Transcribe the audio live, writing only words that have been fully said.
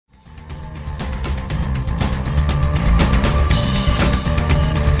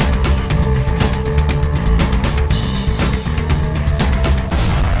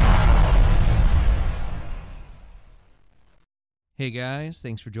Hey guys,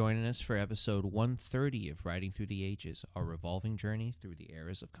 thanks for joining us for episode 130 of Riding Through the Ages, our revolving journey through the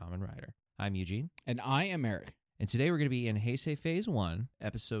eras of Kamen Rider. I'm Eugene. And I am Eric. And today we're going to be in Heisei Phase 1,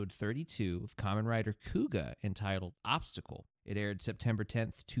 episode 32 of Kamen Rider Kuuga, entitled Obstacle. It aired September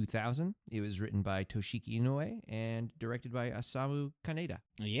 10th, 2000. It was written by Toshiki Inoue and directed by Osamu Kaneda.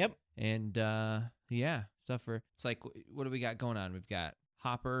 Yep. And, stuff for... It's like, what do we got going on? We've got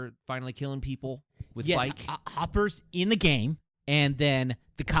Hopper finally killing people with bike. Hopper's in the game, and then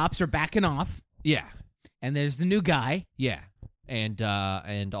the cops are backing off. Yeah. And there's the new guy. Yeah. And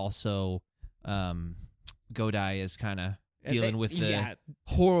also... Godai is kind of dealing with the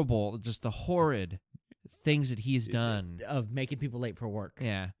horrid things that he's done. Of making people late for work.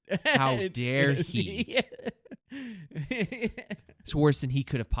 Yeah. How dare he? It's worse than he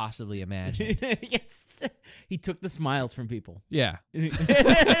could have possibly imagined. Yes. He took the smiles from people. Yeah.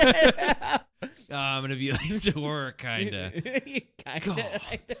 I'm going to be late to work, kind of.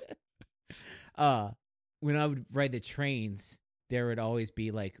 When I would ride the trains, there would always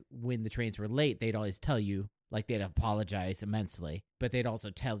be, like, when the trains were late, they'd always tell you, like, they'd apologize immensely, but they'd also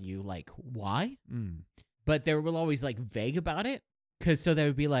tell you, like, why? But they were always, like, vague about it, because so they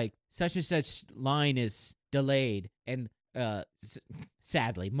would be like, such and such line is delayed, and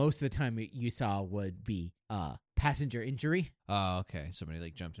sadly, most of the time you saw would be passenger injury. Oh, okay. Somebody,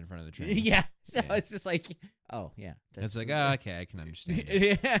 like, jumped in front of the train. Yeah, so it's just like, oh, yeah. It's like, oh, okay, I can understand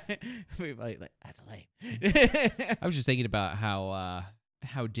it. Yeah. Like, that's lame. I was just thinking about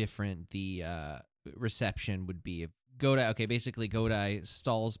how different the reception would be if Godai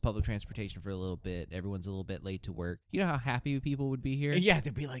stalls public transportation for a little bit. Everyone's a little bit late to work. You know how happy people would be here? Yeah,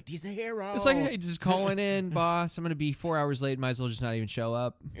 they'd be like, he's a hero. It's like, hey, just calling in, boss. I'm going to be 4 hours late. Might as well just not even show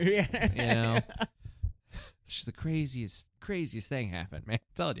up. Yeah. You know? It's just the craziest thing happened, man.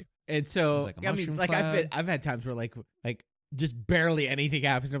 I'm telling you. And so, like a mushroom cloud. I've had times where like just barely anything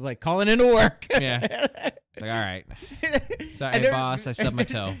happens. I'm like calling into work. Yeah. Like, all right. Sorry, boss, I stubbed my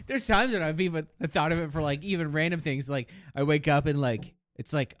toe. There's times when I've even thought of it for like even random things. Like I wake up and like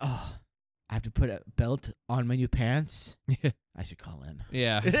it's like, oh, I have to put a belt on my new pants. I should call in.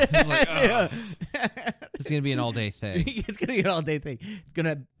 Yeah. It's like, oh. It's gonna be an all day thing. It's gonna be an all day thing. It's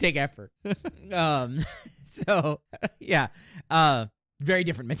gonna take effort. So yeah. Very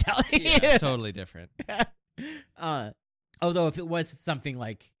different mentality. Yeah, totally different. Although if it was something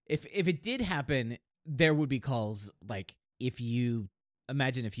like if it did happen, there would be calls like if you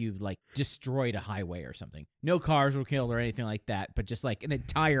like destroyed a highway or something. No cars were killed or anything like that, but just like an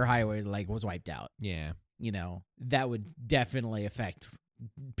entire highway like was wiped out. Yeah. You know, that would definitely affect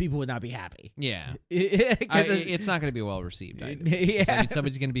people would not be happy. Yeah. It's not going to be well received either. Yeah.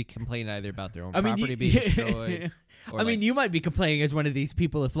 Somebody's going to be complaining either about their own property being destroyed. I mean, you might be complaining as one of these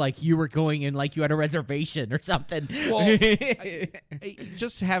people if, like, you were going and, like, you had a reservation or something. Well,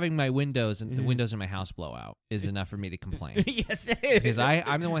 just having my windows and the windows in my house blow out is enough for me to complain. Yes. Because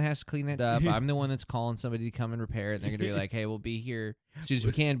I'm the one that has to clean it up. I'm the one that's calling somebody to come and repair it. And they're going to be like, hey, we'll be here as soon as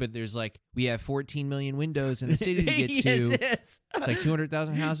we can. But there's, like, we have 14 million windows in the city to get to. Yes. It's like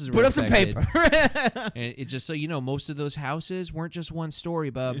 200,000 houses. Put up some paper. And it just so you know, most of those houses weren't just one story,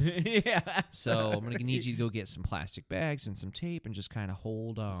 bub. Yeah. So I'm going to need you to go get some plastic bags and some tape and just kind of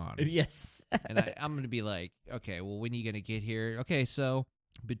hold on. Yes. And I'm going to be like, okay, well, when are you going to get here? Okay, so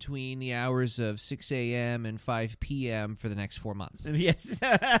between the hours of 6 a.m. and 5 p.m. for the next 4 months. Yes.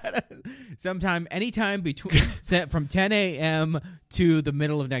 Anytime between from 10 a.m. to the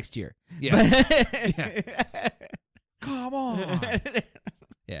middle of next year. Yeah. Yeah. Come on.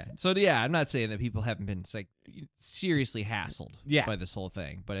 Yeah. So, yeah, I'm not saying that people haven't been seriously hassled by this whole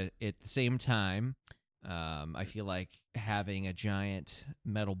thing. But at the same time, I feel like having a giant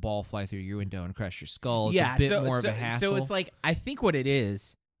metal ball fly through your window and crush your skull is a bit more of a hassle. So it's like, I think what it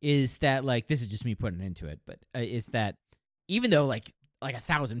is that, like, this is just me putting into it, but is that even though, like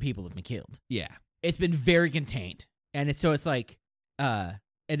 1,000 people have been killed. Yeah. It's been very contained. And it's like, and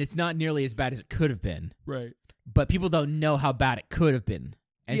it's not nearly as bad as it could have been. Right. But people don't know how bad it could have been.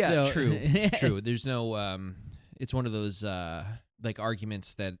 And yeah, true. There's no, it's one of those, like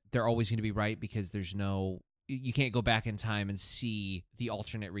arguments that they're always going to be right because you can't go back in time and see the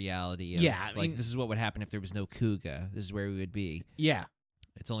alternate reality. Of, this is what would happen if there was no Kuuga. This is where we would be. Yeah.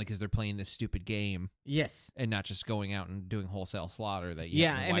 It's only because they're playing this stupid game. Yes. And not just going out and doing wholesale slaughter that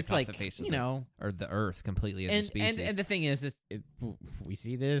and it's like, the face of or the earth completely as a species. And the thing is, we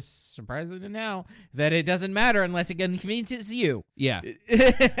see this surprisingly now, that it doesn't matter unless it inconveniences you. Yeah.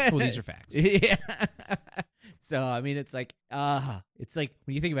 Well, these are facts. Yeah. So, I mean, it's like when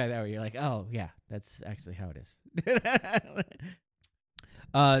you think about it that way, you're like, oh, yeah, that's actually how it is.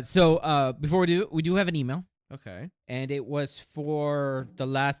 So before we do have an email. Okay. And it was for the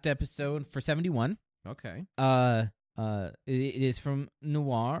last episode for 71. Okay. It is from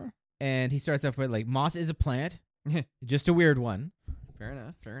Noir, and he starts off with like, Moss is a plant. Just a weird one. Fair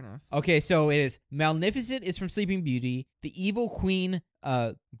enough. Okay, so it is Maleficent is from Sleeping Beauty. The evil queen,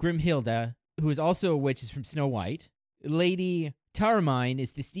 Grimhilda, who is also a witch, is from Snow White. Lady Taramine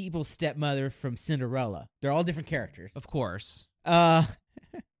is this evil stepmother from Cinderella. They're all different characters. Of course. And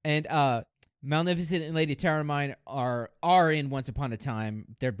Maleficent and Lady Taramine are in Once Upon a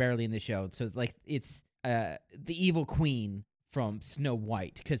Time. They're barely in the show. So it's like it's the evil queen from Snow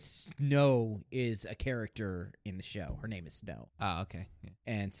White, because Snow is a character in the show. Her name is Snow. Oh, okay. Yeah.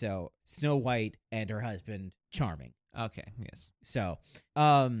 And so Snow White and her husband, Charming. Okay, yes. So,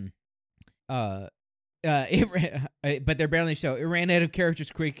 but they're barely in the show. It ran out of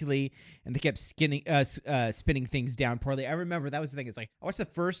characters quickly, and they kept spinning things down poorly. I remember that was the thing. It's like, I watched the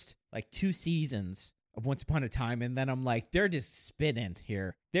first, 2 seasons of Once Upon a Time, and then I'm like, they're just spinning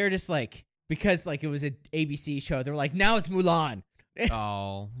here. They're just like, because it was an ABC show, they were like, now it's Mulan.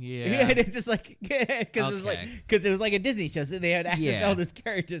 Oh, yeah. Yeah, and it's just like, because it was like a Disney show, so they had access to all those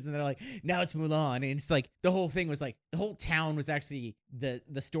characters, and they're like, now it's Mulan, and it's like the whole thing was like the whole town was actually the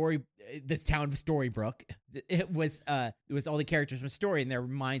story. This town of Storybrooke. It was all the characters from Story, and their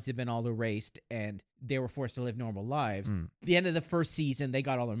minds had been all erased, and they were forced to live normal lives. At the end of the first season, they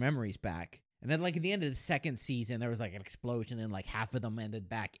got all their memories back. And then, at the end of the second season, there was, an explosion, and, half of them ended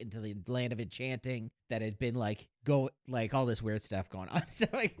back into the land of enchanting that had been, all this weird stuff going on. So,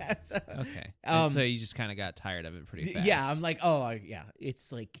 okay. And so you just kind of got tired of it pretty fast. Yeah, I'm like, oh, yeah.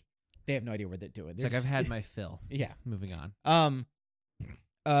 It's like, they have no idea what they're doing. It's like, I've had my fill. Yeah. Moving on.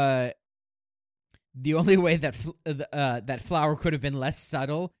 The only way that that flower could have been less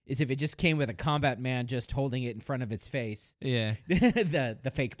subtle is if it just came with a combat man just holding it in front of its face. Yeah.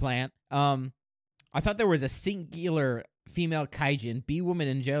 the fake plant. I thought there was a singular female kaijin. Bee Woman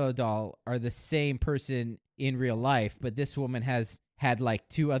and Jello Doll are the same person in real life, but this woman has had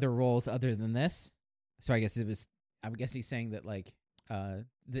 2 other roles other than this. So I guess I'm guessing he's saying that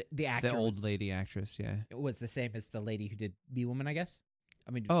the actor, the old lady actress, yeah, it was the same as the lady who did Bee Woman, I guess.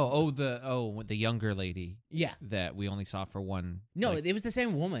 I mean, the younger lady, yeah, that we only saw for one. No, it was the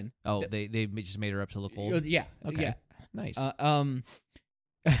same woman. Oh, they just made her up to look old. Yeah, okay, yeah. Nice.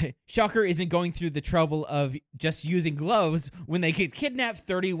 Shocker isn't going through the trouble of just using gloves when they could kidnap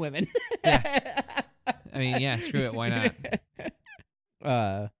 30 women. Yeah. I mean, yeah, screw it. Why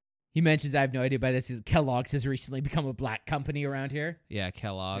not? He mentions, I have no idea by this, Kellogg's has recently become a black company around here. Yeah,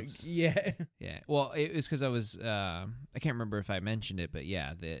 Kellogg's. Yeah. Yeah. Well, it was because I was, I can't remember if I mentioned it, but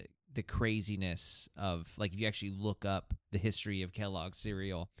yeah, the craziness of, if you actually look up the history of Kellogg's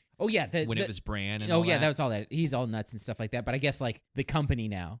cereal. Oh, yeah. When it was bran and all that was all that. He's all nuts and stuff like that. But I guess, the company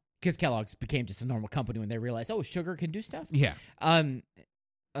now, because Kellogg's became just a normal company when they realized, oh, sugar can do stuff? Yeah.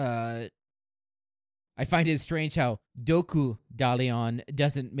 I find it strange how Doku Dalion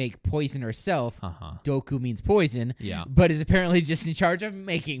doesn't make poison herself. Uh-huh. Doku means poison. Yeah. But is apparently just in charge of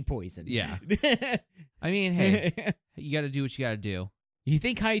making poison. Yeah. I mean, hey, you got to do what you got to do. You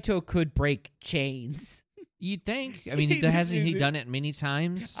think Haito could break chains? You'd think. I mean, hasn't he done it many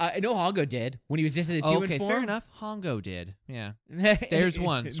times? I know Hongo did when he was just in his human form. Okay, fair enough. Hongo did. Yeah. There's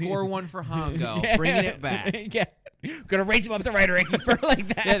one. Score 1 for Hongo. Bringing it back. Yeah. Gonna raise him up the right ranking for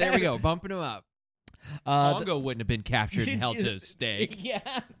that. Yeah, there we go. Bumping him up. Hongo wouldn't have been captured and held to a stake. Yeah.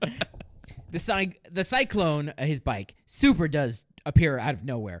 The Cyclone, his bike, super does appear out of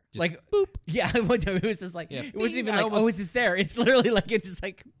nowhere. Just boop. Yeah, it was just it wasn't even it's just there. It's literally it's just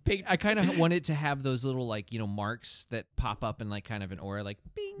big. I kind of wanted to have those little marks that pop up in kind of an aura,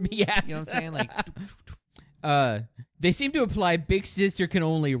 bing. Yes. You know what I'm saying? They seem to imply Big Sister can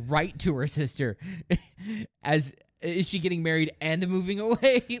only write to her sister. Is she getting married and moving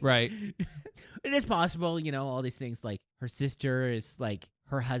away? Right. It is possible, all these things her sister is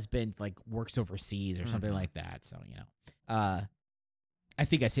her husband works overseas or something like that. So, I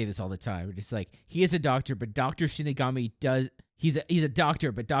think I say this all the time. It's he is a doctor, but Dr. Shinigami does he's a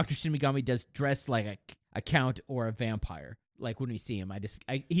doctor, but Dr. Shinigami does dress like a count or a vampire. When we see him,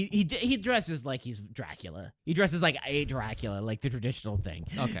 he dresses like he's Dracula. He dresses like a Dracula, the traditional thing.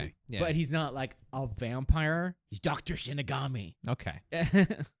 Okay. Yeah. But he's not a vampire. He's Dr. Shinigami. Okay.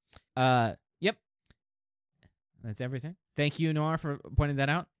 Yep. That's everything. Thank you, Noir, for pointing that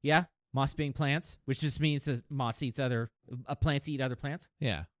out. Yeah. Moss being plants, which just means that moss eats plants eat other plants.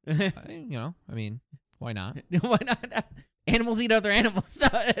 Yeah. I mean, why not? Why not? Animals eat other animals. So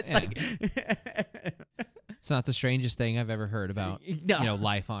it's it's not the strangest thing I've ever heard about,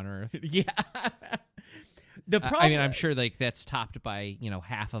 life on Earth. Yeah. The problem, I mean, I'm sure like that's topped by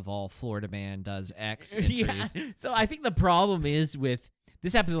half of all Florida Man does X entries. Yeah. So I think the problem is with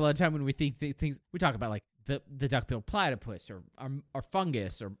this happens a lot of time when we think things we talk about like the duck-billed platypus or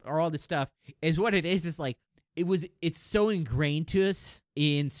fungus or all this stuff is what it is like it's so ingrained to us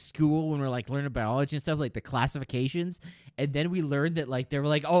in school when we're like learning biology and stuff, like the classifications, and then we learned that like they were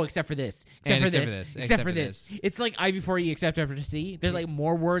like, oh, except for this, except for this. It's like I before E except after C. There's like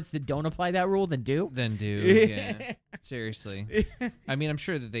more words that don't apply that rule than do. Yeah. Seriously. I mean, I'm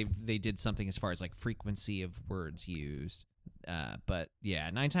sure that they did something as far as like frequency of words used. But yeah,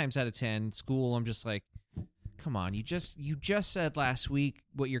 9 times out of 10, school, I'm just like, come on, you just said last week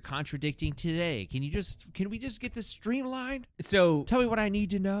what you're contradicting today. Can we just get this streamlined? So tell me what I need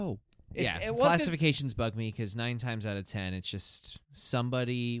to know. Classifications bug me because 9 times out of 10, it's just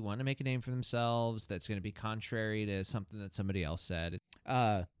somebody wanting to make a name for themselves that's going to be contrary to something that somebody else said.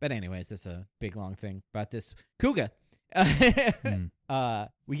 But anyways, that's a big long thing about this Kuga.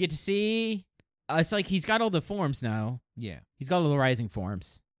 We get to see. It's like he's got all the forms now. Yeah, he's got all the rising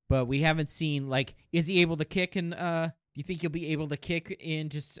forms. But we haven't seen, like, is he able to kick in, do you think he'll be able to kick in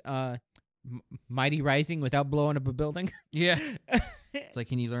just Mighty Rising without blowing up a building? Yeah. It's like,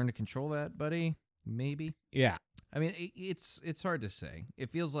 can you learn to control that, buddy? Maybe. Yeah. I mean, it's hard to say. It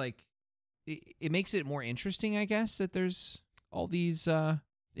feels like it makes it more interesting, I guess, that there's all these,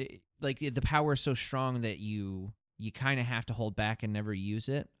 like, the power is so strong that you kind of have to hold back and never use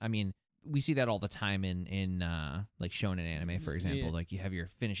it. I mean, we see that all the time in like shonen anime, for example. Yeah. Like you have your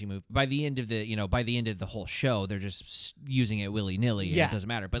finishing move. By the end of the whole show, they're just using it willy-nilly and it doesn't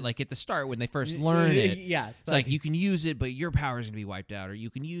matter. But like at the start when they first learn it, it's like you can use it, but your power is going to be wiped out, or you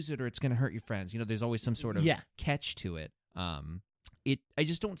can use it or it's going to hurt your friends. There's always some sort of catch to it. I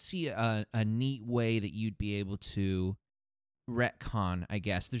just don't see a neat way that you'd be able to retcon, I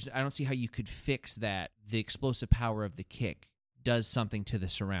guess. I don't see how you could fix that the explosive power of the kick does something to the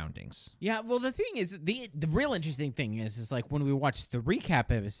surroundings. Yeah, well, the thing is, the real interesting thing is like when we watched the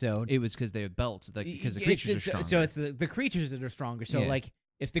recap episode, it was because they have belts, like because the creatures are stronger. So it's the creatures that are stronger. So like,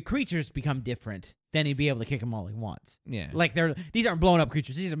 if the creatures become different, then he'd be able to kick them all he wants. Yeah, like these aren't blown up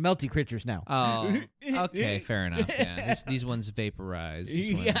creatures; these are melty creatures now. Oh, okay, fair enough. Yeah, these ones vaporize.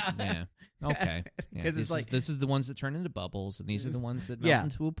 Yeah. Okay, because it's like this is the ones that turn into bubbles, and these are the ones that melt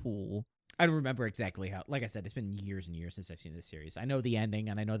into a pool. I don't remember exactly how. Like I said, it's been years and years since I've seen this series. I know the ending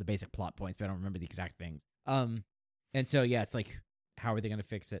and I know the basic plot points, but I don't remember the exact things. And so yeah, it's like, how are they going to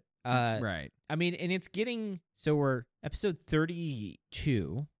fix it? Right. I mean, and it's getting so we're episode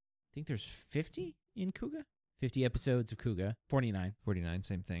 32. I think there's 50 in Kuga. 50 episodes of Kuga. 49,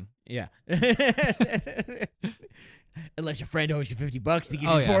 same thing. Yeah. Unless your friend owes you $50 to give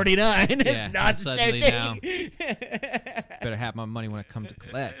you 49. Yeah, it's not the same thing. Better have my money when I come to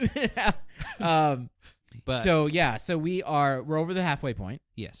collect. But so we're over the halfway point.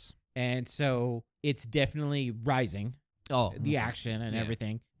 Yes. And so it's definitely rising. Oh, the action and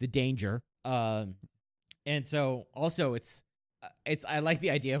everything, the danger. And so also it's I like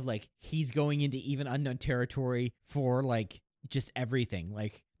the idea of like he's going into even unknown territory for like just everything.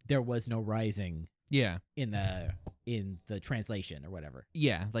 Like there was no rising. Yeah. In the translation or whatever.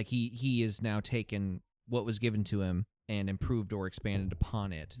 Yeah, like he is now taken what was given to him and improved or expanded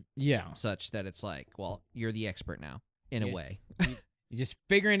upon it. Yeah. Such that it's like, well, you're the expert now, in a way. You're just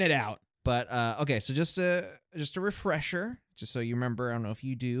figuring it out. But okay, so just a refresher, just so you remember, I don't know if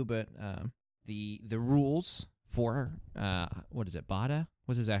you do, but the rules for what is it, Bada?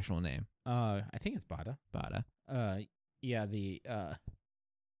 What's his actual name? I think it's Bada. Bada. Yeah, the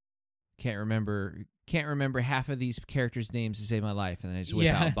Can't remember half of these characters' names to save my life, and then I just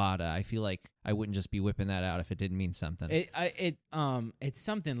whip out Bada. I feel like I wouldn't just be whipping that out if it didn't mean something. It's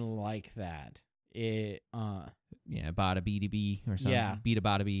something like that. Bada BDB or something. Yeah, Bada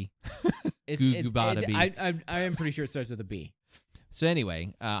Bada B. Goo Bada B. I am pretty sure it starts with a B. So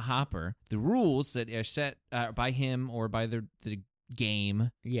anyway, Hopper, the rules that are set by him or by the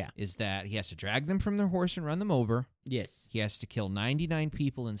game is that he has to drag them from their horse and run them over. Yes. He has to kill 99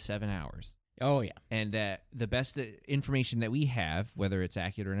 people in 7 hours. Oh, yeah. And the best information that we have, whether it's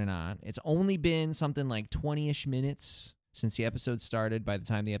accurate or not, it's only been something like 20-ish minutes since the episode started by the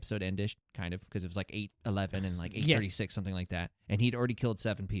time the episode ended, kind of, because it was like 8:11 and like 8:36, something like that. And he'd already killed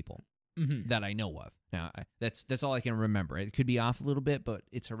 7 people that I know of. Now, that's all I can remember. It could be off a little bit, but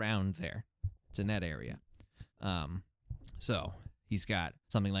it's around there. It's in that area. So he's got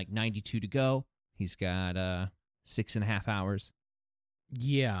something like 92 to go. He's got 6.5 hours.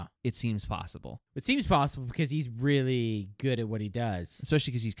 Yeah. It seems possible. It seems possible because he's really good at what he does.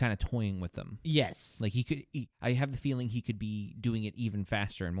 Especially because he's kind of toying with them. Yes. Like I have the feeling he could be doing it even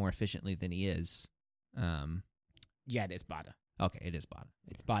faster and more efficiently than he is. Yeah, it is Bada. Okay, it is Bada.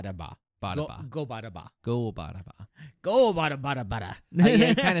 It's Bada Ba. Bada Ba. Go Bada Ba. Go Bada Ba. Go Bada Bada Bada.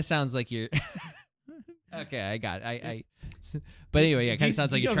 It kind of sounds like you're... Okay, I got it. But anyway, yeah, it kind of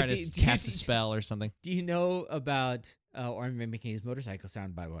sounds like you're trying to cast a spell or something. Do you know about... or I'm making his motorcycle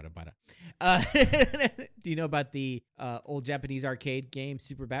sound Bada Bada Bada. Do you know about the old Japanese arcade game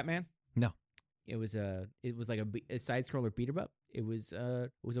Super Batman? No. It was like a side scroller beat 'em up. It was a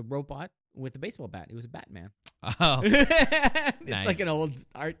robot with a baseball bat. It was a Batman. Oh, it's nice. like an old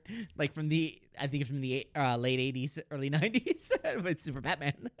art, like from the late '80s, early '90s, but it's Super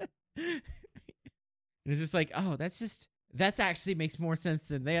Batman. It's just like, oh, that's actually makes more sense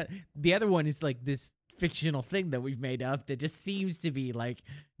than that. The other one is like this fictional thing that we've made up that just seems to be like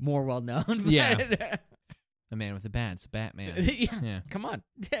more well known. Yeah. A man with a bat. It's a Batman. Yeah. Come on.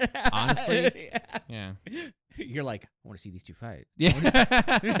 Honestly. Yeah. You're like, I want to see these two fight. Yeah.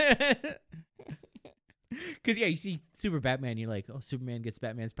 Because, you see Super Batman, you're like, oh, Superman gets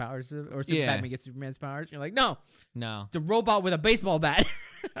Batman's powers, or Batman gets Superman's powers. You're like, no. It's a robot with a baseball bat.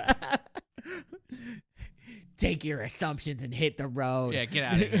 Take your assumptions and hit the road. Yeah, get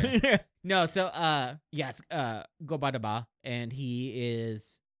out of here. No, so, yes, Go Bada Ba, and he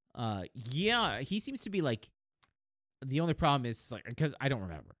is, he seems to be like, the only problem is, like, because I don't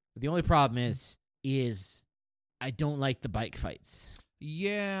remember. The only problem is I don't like the bike fights.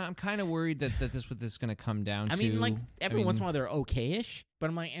 Yeah, I'm kind of worried that this is what this is going to come down to. I mean, like, every once in a while they're okay-ish, but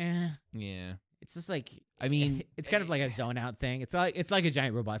I'm like, Yeah. It's just like, I mean, it's kind of like a zone out thing. It's like a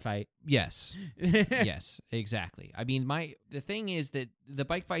giant robot fight. Yes. Yes, exactly. I mean, the thing is that the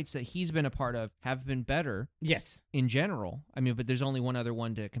bike fights that he's been a part of have been better. Yes. In general. I mean, but there's only one other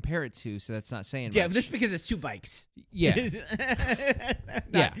one to compare it to, so that's not saying Yeah, much. Just because it's two bikes. Yeah.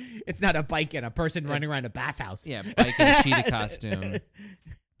 Yeah. It's not a bike and a person running around a bathhouse. Yeah, bike and a cheetah costume.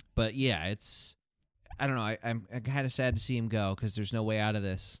 But yeah, it's... I don't know. I'm kind of sad to see him go because there's no way out of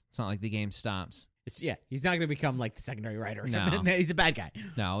this. It's not like the game stops. He's not going to become like the secondary writer or something. No. He's a bad guy.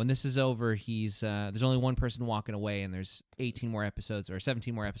 No, when this is over, there's only one person walking away, and there's 18 more episodes or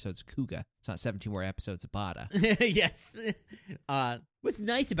 17 more episodes of Kuga. It's not 17 more episodes of Bada. Yes. What's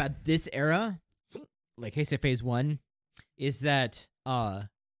nice about this era, like Heisei Phase 1, is that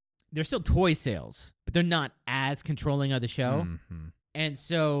there's still toy sales, but they're not as controlling of the show. Mm-hmm. And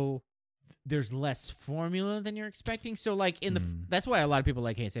so there's less formula than you're expecting. So, like, that's why a lot of people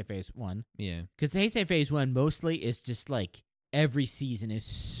like Heisei Phase 1. Yeah. Because Heisei Phase 1 mostly is just, like, every season is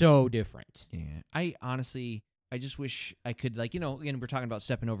so different. Yeah. I just wish I could, like, again, we're talking about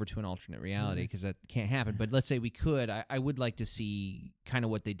stepping over to an alternate reality because that can't happen. But let's say we could. I would like to see kind of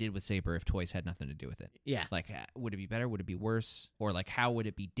what they did with Saber if toys had nothing to do with it. Yeah. Like, would it be better? Would it be worse? Or, like, how would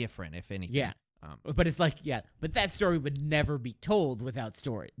it be different, if anything? Yeah. But it's like, but that story would never be told without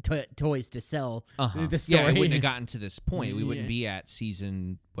toys to sell the story. Yeah, it wouldn't have gotten to this point. We wouldn't be at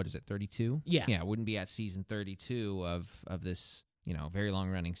season, 32? Yeah. Yeah, it wouldn't be at season 32 of this, very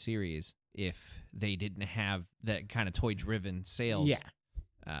long-running series if they didn't have that kind of toy-driven sales.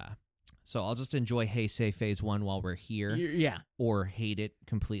 Yeah. So I'll just enjoy Heisei Phase 1 while we're here. Yeah. Or hate it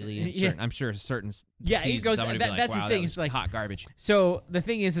completely. I'm sure certain seasons it goes, I'm going to be like, that's wow, the thing. that was it's like hot garbage. So the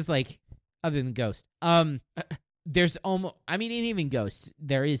thing is like, other than Ghost, there's almost, I mean, even Ghost,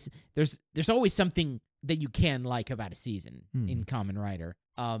 there's always something that you can like about a season in Kamen Rider.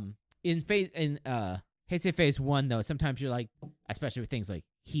 In Heisei Phase 1, though, sometimes you're like, especially with things like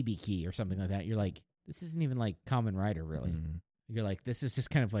Hibiki or something like that, you're like, this isn't even like Kamen Rider, really. You're like, this is just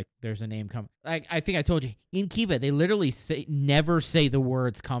kind of like, there's a name coming. Like, I think I told you, in Kiva, they literally never say the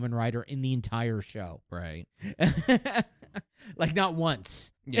words Kamen Rider in the entire show. Right. Like, not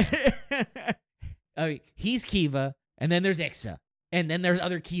once. Yeah. I mean, he's Kiva, and then there's Ixa, and then there's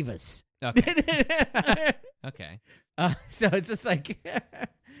other Kivas. Okay. Okay. So it's just like,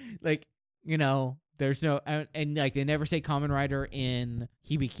 there's no, and like, they never say Kamen Rider in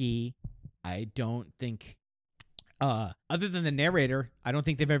Hibiki. I don't think, other than the narrator, I don't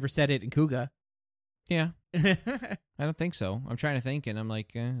think they've ever said it in Kuga. Yeah. I don't think so. I'm trying to think, and I'm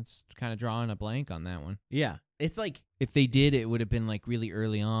like, it's kind of drawing a blank on that one. Yeah. It's like, if they did, it would have been like really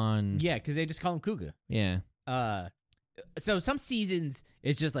early on. Yeah, because they just call him Kuga. Yeah. So some seasons,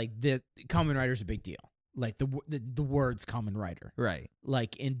 it's just like the Kamen Rider's a big deal. Like the words Kamen Rider. Right.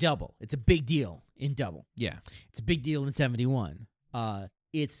 Like in Double. It's a big deal in Double. Yeah. It's a big deal in 71.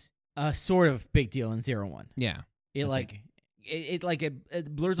 It's a sort of big deal in 01. Yeah. It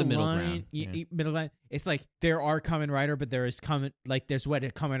blurs a a middle line. ground. Yeah. Middle line. It's like there are Kamen Rider, but there's what a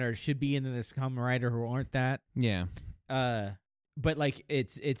Kamen Rider should be, and then there's Kamen Rider who aren't that. Yeah. But like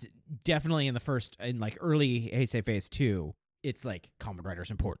it's definitely in like early Heisei Phase 2. it's like Kamen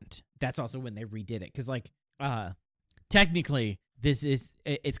Rider's important. That's also when they redid it. Because, like, technically, it's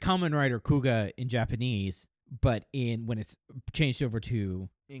Kamen Rider Kuga in Japanese, but when it's changed over to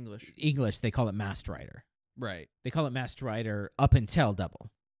English, they call it Masked Rider. Right. They call it Masked Rider up until Double.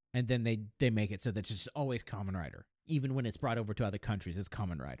 And then they make it so that it's just always Kamen Rider. Even when it's brought over to other countries, it's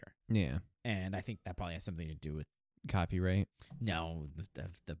Kamen Rider. Yeah. And I think that probably has something to do with copyright. No,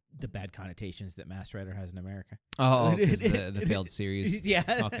 the bad connotations that Masked Rider has in America. Oh, because the failed series. Yeah.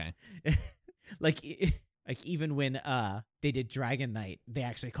 Okay. Like even when they did Dragon Knight, they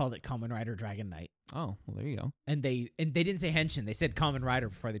actually called it Kamen Rider Dragon Knight. Oh, well, there you go. And they didn't say Henshin. They said Kamen Rider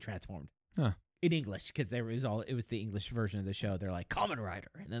before they transformed. Huh. In English, because it was the English version of the show. They're like Kamen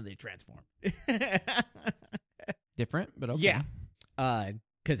Rider, and then they transform. Different, but okay. Yeah.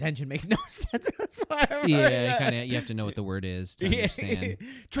 Because Henshin makes no sense whatsoever. Yeah, you have to know what the word is to understand.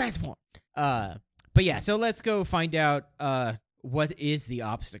 Transform. But yeah, so let's go find out what is the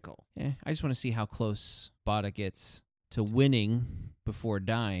obstacle. Yeah, I just want to see how close Bada gets to winning before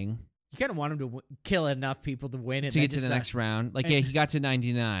dying. You kind of want him to kill enough people to win it. To get to the next round. Like, yeah, he got to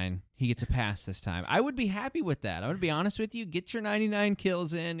 99. He gets a pass this time. I would be happy with that. I would be honest with you. Get your 99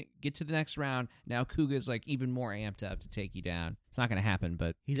 kills in. Get to the next round. Now Kuga's like even more amped up to take you down. It's not going to happen,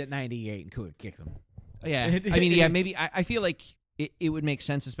 but... He's at 98 and Kuga kicks him. Yeah. I mean, yeah, maybe... I feel like it would make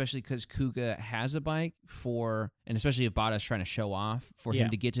sense, especially because Kuga has a bike and especially if Bada's trying to show off, for him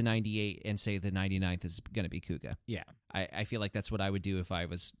to get to 98 and say the 99th is going to be Kuga. Yeah. I feel like that's what I would do if I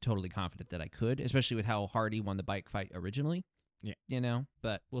was totally confident that I could, especially with how hard he won the bike fight originally. Yeah. You know,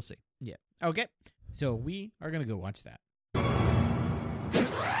 but we'll see. Yeah. Okay. So we are going to go watch that.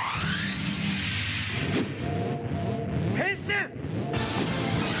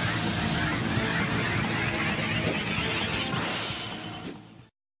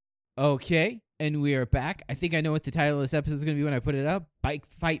 Okay, and we are back. I think I know what the title of this episode is going to be when I put it up. Bike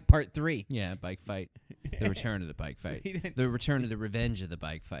Fight Part 3. Yeah, Bike Fight. The return of the bike fight. The return of the revenge of the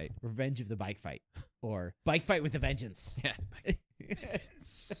bike fight. Revenge of the bike fight. Or Bike Fight with a Vengeance. Yeah.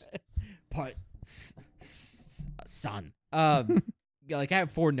 Part son. Like I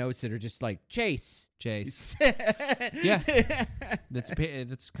have 4 notes that are just like Chase. Yeah.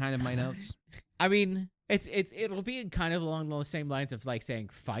 That's kind of my notes. I mean, it'll be kind of along the same lines of like saying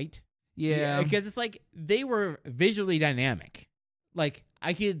fight. Yeah. Because it's like they were visually dynamic. Like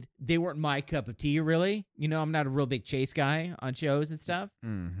they weren't my cup of tea, really. You know, I'm not a real big chase guy on shows and stuff.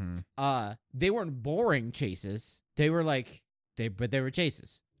 Mm-hmm. They weren't boring chases. They were like, but they were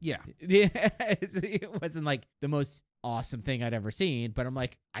chases. Yeah. It wasn't like the most awesome thing I'd ever seen, but I'm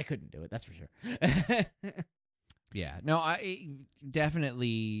like, I couldn't do it. That's for sure. Yeah. No, I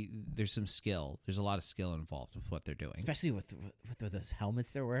definitely, there's some skill. There's a lot of skill involved with what they're doing. Especially with those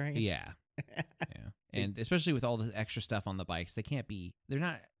helmets they're wearing. Yeah. Yeah. And especially with all the extra stuff on the bikes,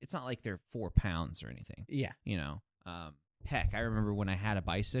 it's not like they're 4 pounds or anything. Yeah. You know, heck, I remember when I had a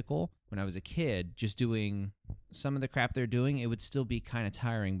bicycle when I was a kid, just doing some of the crap they're doing, it would still be kind of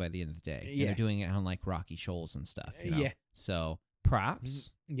tiring by the end of the day. Yeah. And they're doing it on like rocky shoals and stuff. You know? Yeah. So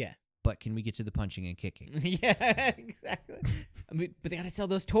props. Yeah. But can we get to the punching and kicking? Yeah, exactly. I mean, but they got to sell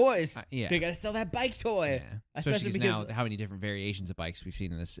those toys. Yeah. They got to sell that bike toy. Yeah. Especially because now how many different variations of bikes we've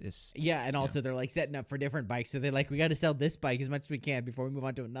seen in this is. Yeah, and also they're like setting up for different bikes. So they're like, we got to sell this bike as much as we can before we move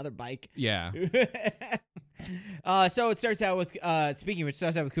on to another bike. Yeah. So it starts out with, speaking of which, it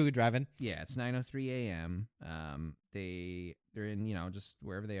starts out with Kuga driving. Yeah, it's 9:03 a.m. They're in, just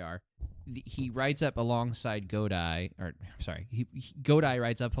wherever they are. He rides up alongside Godai, Godai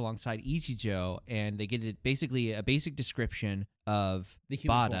rides up alongside Ichijo, and they get basically a basic description of the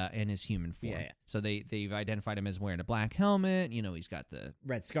human Bada and his human form. Yeah. So they've identified him as wearing a black helmet. He's got the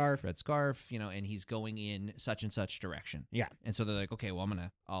red scarf, and he's going in such and such direction. Yeah. And so they're like, okay, well,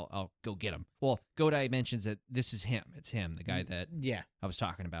 I'll go get him. Well, Godai mentions that this is him. It's him, the guy that I was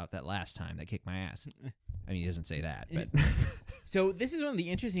talking about that last time that kicked my ass. I mean, he doesn't say that, but. So this is one of the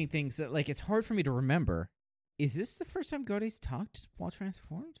interesting things that, like, it's hard for me to remember. Is this the first time Godai's talked while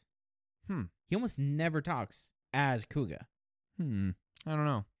transformed? He almost never talks as Kuga. I don't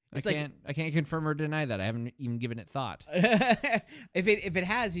know. I can't confirm or deny that. I haven't even given it thought. If it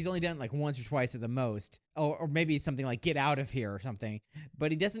has, he's only done it like once or twice at the most, or maybe it's something like "Get out of here" or something.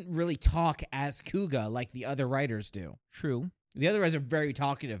 But he doesn't really talk as Kuga like the other writers do. True. The other writers are very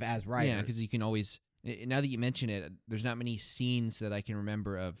talkative as writers. Yeah, because you can always. Now that you mention it, there's not many scenes that I can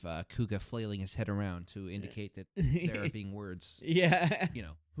remember of Kuga flailing his head around to indicate that there are being words. Yeah. You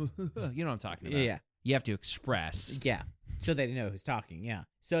know what I'm talking about. Yeah. You have to express. Yeah. So they know who's talking, yeah.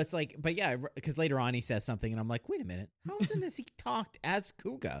 So it's like, but yeah, because later on he says something, and I'm like, wait a minute, how often has he talked as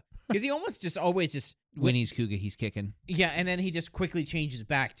Kuga? Because he almost just always just when he's Kuga, he's kicking. Yeah, and then he just quickly changes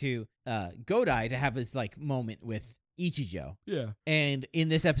back to Godai to have his like moment with Ichijo. Yeah. And in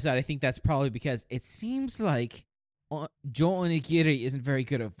this episode, I think that's probably because it seems like Joe Onigiri isn't very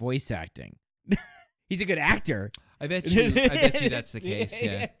good at voice acting. He's a good actor. I bet you that's the case.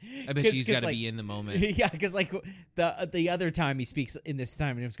 Yeah, I bet he's got to be in the moment. Yeah, because like the other time he speaks in this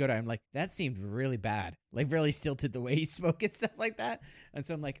time and it was Godai, I'm like, that seemed really bad, like really stilted the way he spoke and stuff like that. And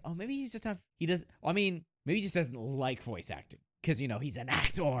so I'm like, oh, maybe he's just not. He does. I mean, maybe he just doesn't like voice acting because he's an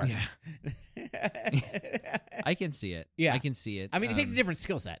actor. Yeah, I can see it. Yeah, I can see it. I mean, it takes a different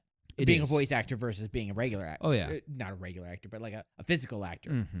skill set. Being a voice actor versus being a regular actor. Oh, yeah. Not a regular actor, but like a physical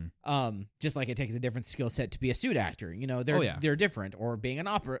actor. Mm-hmm. Just like it takes a different skill set to be a suit actor. They're different. Or being an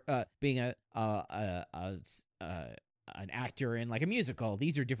an actor in like a musical.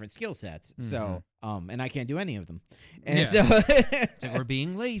 These are different skill sets. Mm-hmm. So, and I can't do any of them. And so it's like we're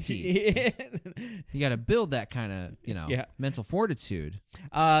being lazy. You got to build that kind of, mental fortitude.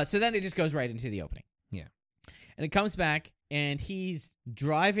 So then it just goes right into the opening. Yeah. And it comes back, and he's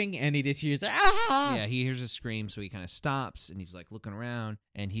driving, and he just hears, ah! Yeah, he hears a scream, so he kind of stops, and he's, like, looking around,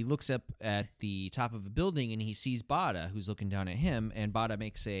 and he looks up at the top of a building, and he sees Bada, who's looking down at him, and Bada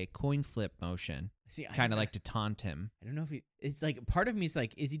makes a coin flip motion, kind of like to taunt him. I don't know if it's like, part of me is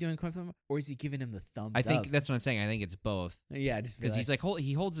like, is he doing a coin flip, or is he giving him the thumbs up? I think that's what I'm saying. I think it's both. Yeah, I just feel because he's like,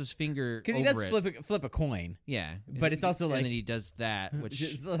 he holds his finger because he does flip a coin. Yeah. But it's also like... And then he does that, which...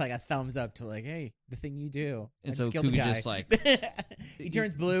 It's like a thumbs up to like, hey, the thing you do. And so Kuga just like... he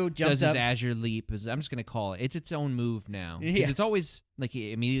turns blue, jumps does up. His Azure Leap. I'm just going to call it. It's its own move now. Because it's always... Like,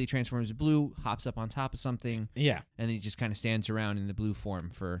 he immediately transforms to blue, hops up on top of something. Yeah. And then he just kind of stands around in the blue form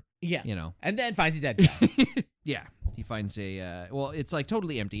for... Yeah. You know. And then finds his dead guy. Yeah. He finds a... it's like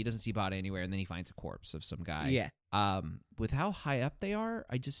totally empty. He doesn't see Bada anywhere. And then he finds a corpse of some guy. Yeah. With how high up they are,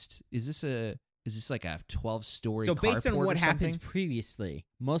 is this like a 12-story So based on what happens something? Previously,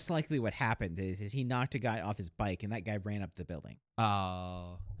 most likely what happened is he knocked a guy off his bike, and that guy ran up the building.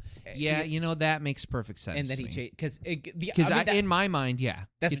 Oh. Yeah, that makes perfect sense. And then he chased... Because in my mind,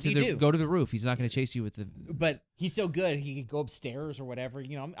 that's what you do. Go to the roof. He's not going to chase you with the... But he's so good, he could go upstairs or whatever.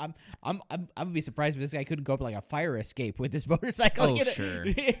 I'm would be surprised if this guy couldn't go up like a fire escape with his motorcycle. Oh, sure.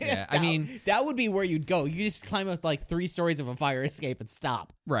 Yeah, I mean... That would be where you'd go. You just climb up like 3 stories of a fire escape and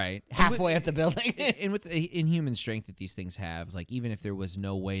stop. Right. Halfway up the building. And with the inhuman strength that these things have, like, even if there was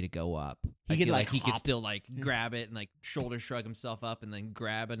no way to go up, he could still, like, grab it and, like, shoulder shrug himself up and then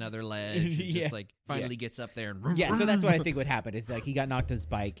grab another ledge and just, like, finally gets up there and... Yeah, so that's what I think would happen is, like, he got knocked on his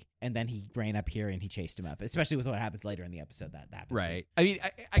bike and then he ran up here and he chased him up, especially with what happens later in the episode that happens. Right. I mean,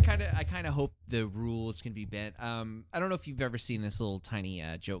 I kind of hope the rules can be bent. I don't know if you've ever seen this little tiny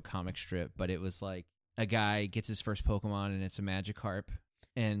joke comic strip, but it was, like, a guy gets his first Pokemon and it's a Magikarp.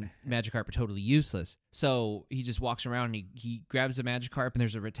 And Magikarp are totally useless. So he just walks around and he grabs the Magikarp and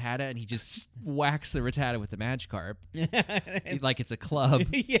there's a Rattata and he just whacks the Rattata with the Magikarp. Like it's a club.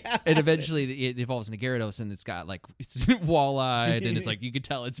 Yeah. And eventually it evolves into Gyarados and it's got like, it's wall-eyed and it's like, you can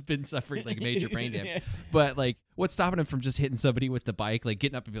tell it's been suffering like major brain damage. But like, what's stopping him from just hitting somebody with the bike, like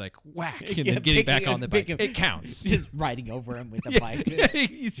getting up and be like, whack, and then getting back on the bike? It counts. Just riding over him with the bike.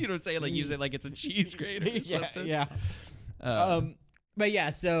 You see what I'm saying? Like use it like it's a cheese grater or something. Yeah. But yeah,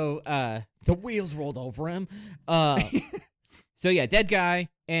 so the wheels rolled over him. So yeah, dead guy,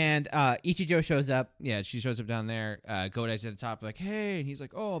 and Ichijo shows up. Yeah, she shows up down there. Godai's at the top, like, hey, and he's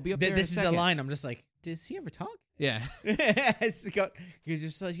like, oh, I'll be up there. This is the line. I'm just like, does he ever talk? Yeah. He's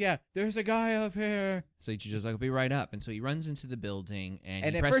just like, yeah, there's a guy up here. So Ichijo's like, I'll be right up. And so he runs into the building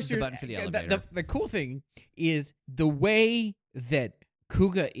and he presses the button for the elevator. The cool thing is the way that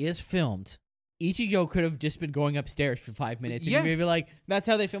Kuga is filmed. Ichijo could have just been going upstairs for 5 minutes and maybe like, that's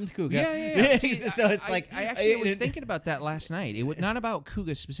how they filmed Kuga. Yeah. See, so it's like... I actually was thinking about that last night. It was not about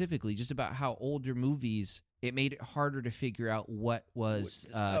Kuga specifically, just about how older movies, it made it harder to figure out what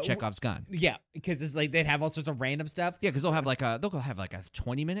was Chekhov's gun. Yeah, because it's like they'd have all sorts of random stuff. Yeah, because they'll have like a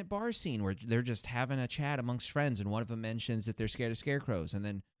 20-minute bar scene where they're just having a chat amongst friends and one of them mentions that they're scared of scarecrows and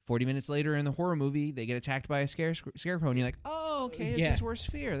then 40 minutes later in the horror movie, they get attacked by a scarecrow, and you're like, oh, okay, it's his worst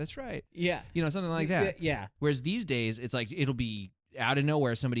fear. That's right. Yeah. Something like that. Yeah. Whereas these days, it's like, it'll be out of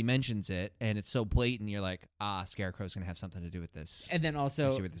nowhere, somebody mentions it, and it's so blatant, you're like, Scarecrow's going to have something to do with this. And then also,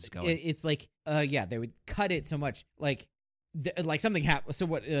 I see where this is going. It's like, they would cut it so much, like something happens. So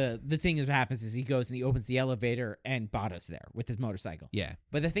what the thing is, what happens is he goes and he opens the elevator and Bada's there with his motorcycle. Yeah.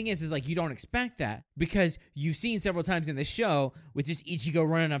 But the thing is like you don't expect that because you've seen several times in the show with just Ichigo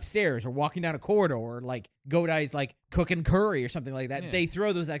running upstairs or walking down a corridor or like Godai's like cooking curry or something like that. They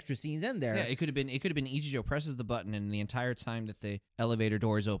throw those extra scenes in there. Yeah, it could have been Ichijo presses the button, and the entire time that the elevator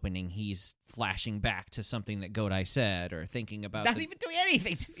door is opening, he's flashing back to something that Godai said or thinking about. Not even doing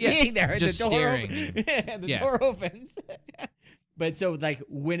anything, just being there. Just the door staring. The door opens. But so, like,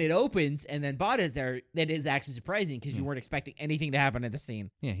 when it opens and then Bada's there, that is actually surprising because you weren't expecting anything to happen in the scene.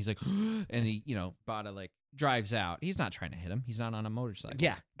 Yeah, he's like, and he, Bada, like, drives out. He's not trying to hit him. He's not on a motorcycle.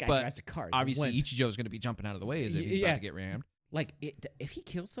 Yeah, guy drives a car. Obviously, Ichijo's going to be jumping out of the way as if he's about to get rammed. Like, if he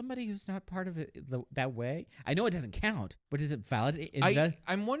kills somebody who's not part of it that way, I know it doesn't count, but is it valid?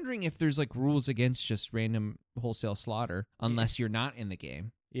 I'm wondering if there's, like, rules against just random wholesale slaughter unless you're not in the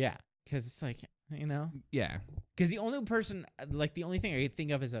game. Yeah, because it's like, Yeah. Because the only thing I could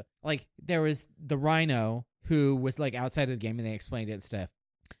think of is there was the Rhino who was like outside of the game and they explained it and stuff.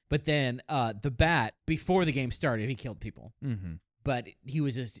 But then the Bat, before the game started, he killed people. Mm-hmm. But he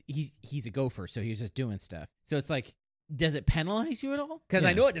was just, he's a gopher, so he was just doing stuff. So it's like, does it penalize you at all? Because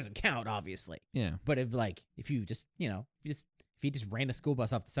I know it doesn't count, obviously. Yeah. But if you just, if he just ran a school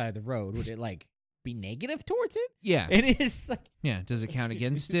bus off the side of the road, would it like be negative towards it? Yeah. It is like... Yeah, does it count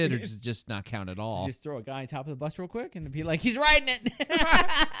against it or does it just not count at all? Just throw a guy on top of the bus real quick and be like, he's riding it!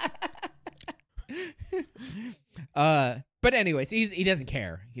 But anyways, he doesn't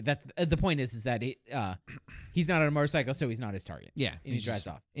care. The point is that he's not on a motorcycle, so he's not his target. Yeah. And he drives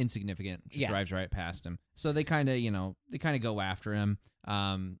off. Insignificant. Just drives right past him. So they kind of go after him.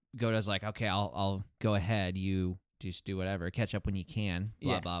 Godai's like, okay, I'll go ahead. You just do whatever. Catch up when you can.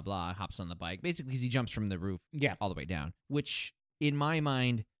 Blah, blah, blah. Hops on the bike. Basically, he jumps from the roof all the way down. Which, in my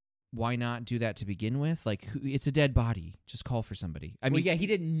mind, why not do that to begin with? Like, it's a dead body. Just call for somebody. I mean, he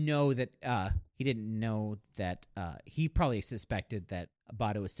didn't know that. He probably suspected that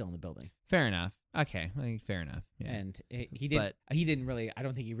Bada was still in the building. Fair enough. Okay, I think fair enough. Yeah. And he didn't really. I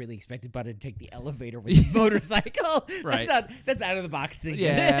don't think he really expected Bada to take the elevator with his motorcycle. Right. That's out of the box thinking.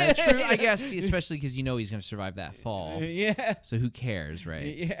 Yeah, true. I guess, especially because he's going to survive that fall. Yeah. So who cares,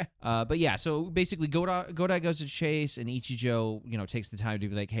 right? Yeah. But yeah. So basically, Godai goes to chase, and Ichijo, takes the time to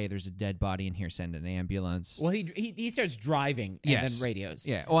be like, "Hey, there's a dead body in here. Send an ambulance." Well, he starts driving and then radios.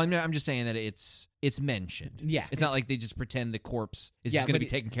 Yeah. Well, I'm just saying that it's mentioned. Yeah. It's not like they just pretend the corpse is just going to be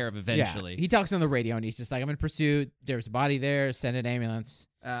taken care of eventually. Yeah. He talks on the radio and he's just like, I'm in pursuit. There's a body there. Send an ambulance.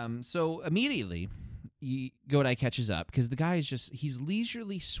 So immediately, Godai catches up because the guy is he's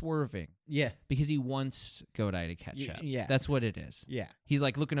leisurely swerving. Yeah. Because he wants Godai to catch up. Yeah. That's what it is. Yeah. He's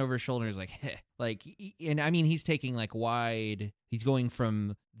like looking over his shoulder. He's like, heh. And I mean, he's taking like wide. He's going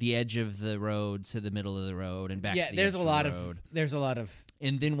from the edge of the road to the middle of the road and back to the edge of the road. There's a lot of.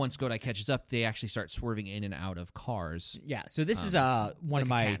 And then once Godai catches up, they actually start swerving in and out of cars. Yeah. So this is one of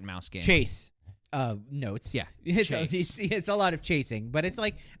my cat and mouse game. Chase notes. Yeah. It's a lot of chasing, but it's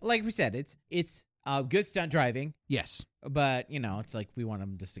like we said, it's good stunt driving. Yes. But, it's like we want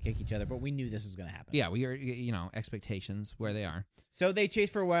them just to kick each other, but we knew this was going to happen. Yeah, we are, expectations where they are. So they chase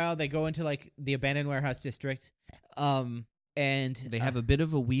for a while. They go into, like, the abandoned warehouse district. And they have a bit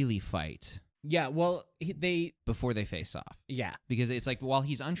of a wheelie fight. Yeah, well, before they face off. Yeah. Because it's like while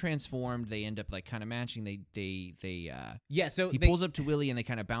he's untransformed, they end up like kind of matching. So he pulls up to Willie and they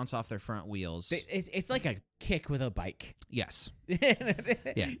kind of bounce off their front wheels. It's like a kick with a bike. Yes.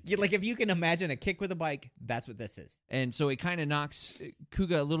 Yeah. Like if you can imagine a kick with a bike, that's what this is. And so it kind of knocks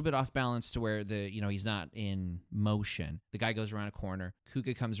Kuga a little bit off balance to where he's not in motion. The guy goes around a corner.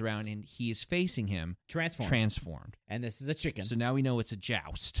 Kuga comes around and he is facing him. Transformed. And this is a chicken. So now we know it's a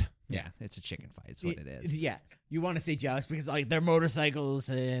joust. Yeah, it's a chicken fight. It's what it is. Yeah, you want to say joust because like they're motorcycles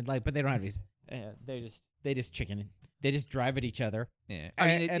and like, but they don't have these. They just chicken. They just drive at each other. Yeah, I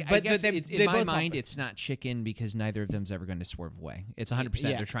mean, in my mind, it's not chicken because neither of them's ever going to swerve away. It's 100%.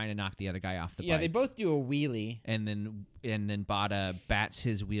 They're trying to knock the other guy off the bike. Yeah, they both do a wheelie, and then Bada bats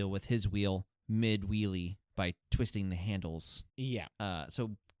his wheel with his wheel mid wheelie by twisting the handles. Yeah.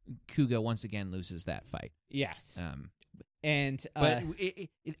 So Kuga once again loses that fight. Yes. But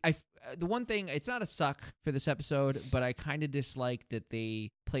the one thing, it's not a suck for this episode, but I kind of dislike that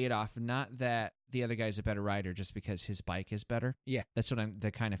they play it off. Not that the other guy's a better rider just because his bike is better. Yeah. That's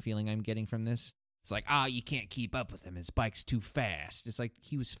the kind of feeling I'm getting from this. It's like, you can't keep up with him. His bike's too fast. It's like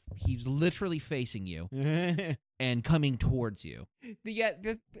he's literally facing you and coming towards you.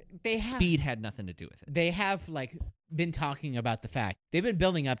 Speed had nothing to do with it. They have like been talking about the fact they've been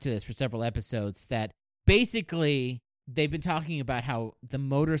building up to this for several episodes that basically they've been talking about how the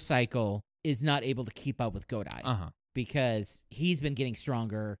motorcycle is not able to keep up with Godai because he's been getting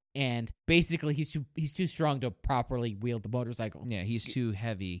stronger and basically he's too strong to properly wield the motorcycle. Yeah, he's too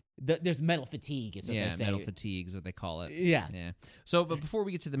heavy. there's metal fatigue is what they say. Metal fatigue is what they call it. Yeah. So, but before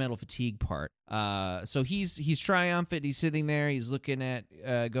we get to the metal fatigue part, so he's triumphant. He's sitting there. He's looking at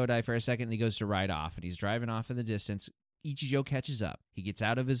Godai for a second, and he goes to ride off, and he's driving off in the distance. Ichijo catches up. He gets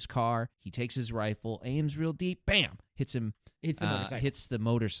out of his car. He takes his rifle, aims real deep, bam, hits him. Hits the motorcycle. Hits the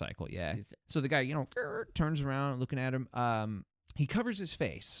motorcycle, yeah. So the guy, turns around looking at him. He covers his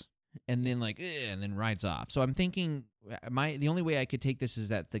face and then and then rides off. So I'm thinking the only way I could take this is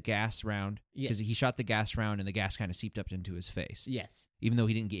that the gas round, because he shot the gas round and the gas kind of seeped up into his face. Yes. Even though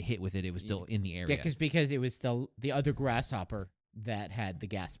he didn't get hit with it, it was still in the area. Yeah, because it was the other grasshopper that had the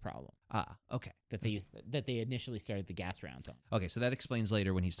gas problem. Okay. That they initially started the gas rounds on. Okay, so that explains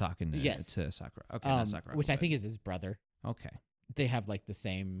later when he's talking to Sakura. Okay, not Sakura. Which I think is his brother. Okay. They have the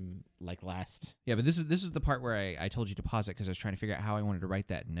same last. Yeah, but this is the part where I told you to pause it because I was trying to figure out how I wanted to write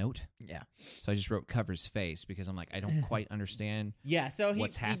that note. Yeah. So I just wrote covers face because I'm like, I don't quite understand. Yeah, so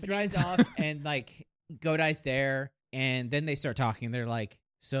what's happening. He drives off and Godai's there, and then they start talking. They're like,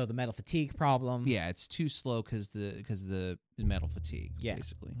 so the metal fatigue problem. Yeah, it's too slow because the metal fatigue. Yeah.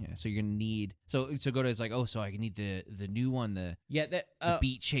 Basically. Yeah. So you're gonna need so Godai's like, oh, so I need the new one, the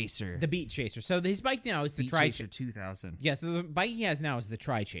Beat Chaser. The Beat Chaser. So his bike now is the Beat Chaser 2000. Yeah, so the bike he has now is the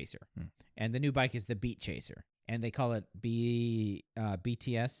Tri Chaser, and the new bike is the Beat Chaser, and they call it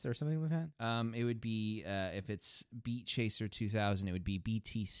BTS or something like that. It would be if it's Beat Chaser 2000, it would be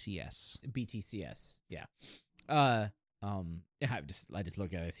BTCS. BTCS. Yeah. I just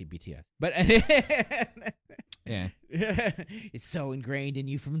look at it, I see BTS. But yeah. It's so ingrained in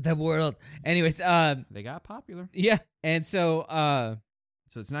you from the world. Anyways, they got popular. Yeah. And so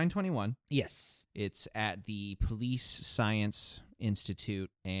so it's 9:21. Yes. It's at the Police Science Institute,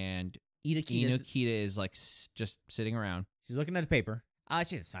 and Inokita is just sitting around. She's looking at a paper.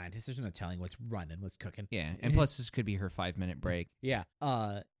 She's a scientist. There's no telling what's running, what's cooking. Yeah, and plus this could be her 5-minute break. Yeah.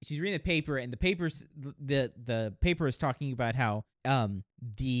 She's reading the paper, and the paper is talking about how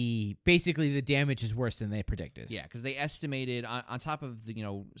basically the damage is worse than they predicted. Yeah, because they estimated on top of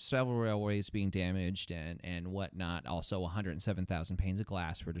the several railways being damaged and whatnot, also 107,000 panes of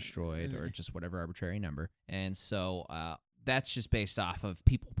glass were destroyed, or just whatever arbitrary number, and so. That's just based off of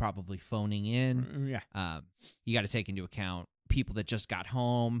people probably phoning in. Yeah. You got to take into account people that just got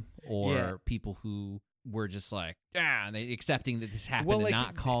home, or people who were just they accepting that this happened and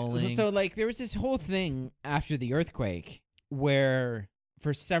not calling. So there was this whole thing after the earthquake where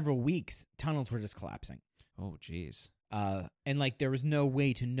for several weeks tunnels were just collapsing. Oh, geez. And there was no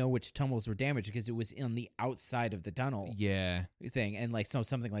way to know which tunnels were damaged because it was on the outside of the tunnel. Yeah. Thing. And so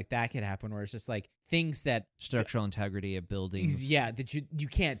something like that could happen where it's just things that structural integrity of buildings. Yeah, that you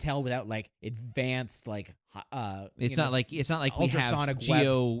can't tell without advanced it's not like we have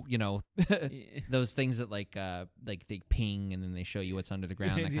geo, those things that they ping and then they show you what's under the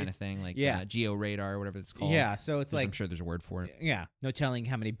ground, that kind of thing, geo radar or whatever it's called. Yeah, so it's I'm sure there's a word for it. Yeah, no telling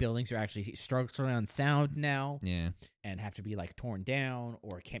how many buildings are actually structurally unsound now. Yeah. And have to be torn down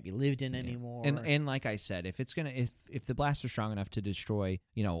or can't be lived in anymore. And like I said, if the blasts are strong enough to destroy,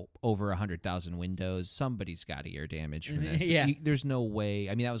 over 100,000 windows, somebody's got ear damage from this. Yeah. There's no way.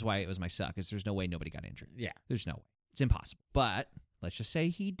 I mean, that was why it was my suck, is there's no way nobody got injured. Yeah. There's no way. It's impossible. But let's just say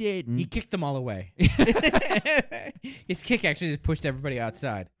he didn't. He kicked them all away. His kick actually just pushed everybody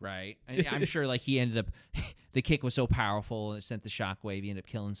outside. Right. I'm sure he ended up, the kick was so powerful, it sent the shockwave. He ended up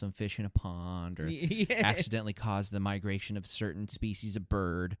killing some fish in a pond, or accidentally caused the migration of certain species of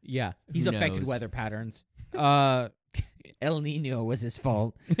bird. Yeah. He's affected weather patterns. El Nino was his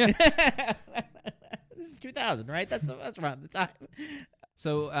fault. This is 2000, right? That's around the time.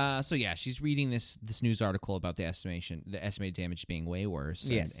 So yeah, she's reading this news article about the estimated damage being way worse.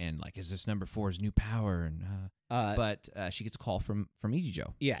 And is this number 4's new power? And but she gets a call from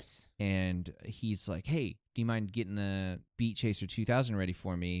Ichijo. Yes. And he's like, hey, do you mind getting the Beat Chaser 2000 ready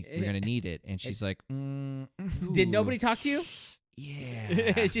for me? We're gonna need it. And she's like, did nobody talk to you?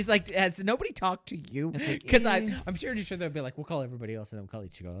 Yeah. She's like, has nobody talked to you? Because I'm sure they'll be like, we'll call everybody else and then we'll call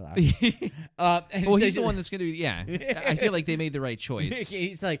Ichigo out. Well, he's the one that's going to be, yeah. I feel like they made the right choice.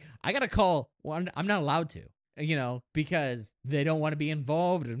 He's like, I got to call. Well, I'm not allowed to, because they don't want to be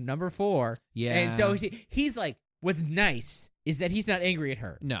involved in number 4. Yeah. And so he's like, what's nice is that he's not angry at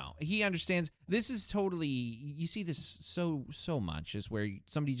her. No, he understands. This is totally, you see this so much, is where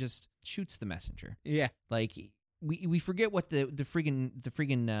somebody just shoots the messenger. Yeah. We forget what the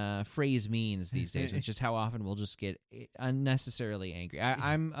friggin' phrase means these days, which is how often we'll just get unnecessarily angry.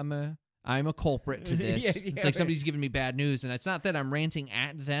 I'm a culprit to this. It's like somebody's giving me bad news, and it's not that I'm ranting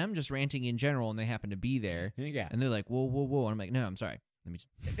at them, just ranting in general, and they happen to be there. Yeah. And they're like, whoa. And I'm like, no, I'm sorry.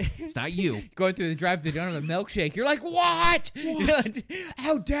 It's not you. Going through the drive-thru, don't have a milkshake. You're like, what?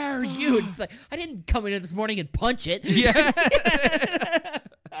 How dare you? It's like, I didn't come in this morning and punch it. Yeah.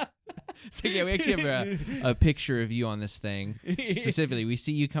 So yeah, we actually have a picture of you on this thing. Specifically, we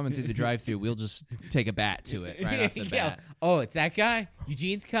see you coming through the drive-thru. We'll just take a bat to it right off the bat. Oh, it's that guy?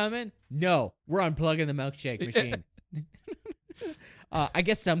 Eugene's coming? No, we're unplugging the milkshake machine. I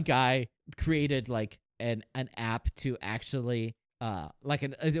guess some guy created like an app to actually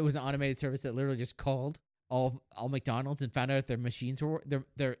it was an automated service that literally just called all McDonald's and found out if their machines were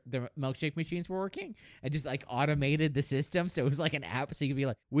their milkshake machines were working, and just like automated the system. So it was like an app, so you could be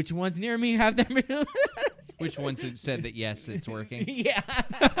like, which ones near me have their which ones said that yes, it's working. Yeah.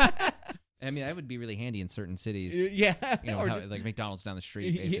 I mean, that would be really handy in certain cities. Yeah. You know, or like McDonald's down the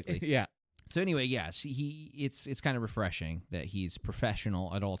street, basically. Yeah. So anyway, yes, it's kind of refreshing that he's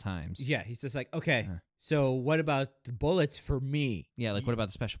professional at all times. Yeah, he's just like, okay, so what about the bullets for me? Yeah, like what about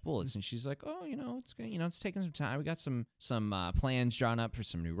the special bullets? And she's like, oh, it's taking some time. We got some plans drawn up for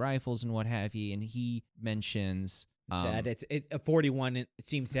some new rifles and what have you. And he mentions that a 41. It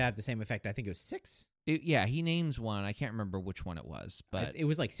seems to have the same effect. I think it was 6. He names one. I can't remember which one it was, but it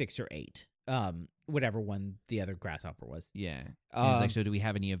was like 6 or 8. Whatever one the other grasshopper was. Yeah. And he's like, so do we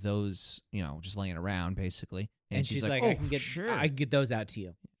have any of those, just laying around, basically? And she's like, oh, I can get those out to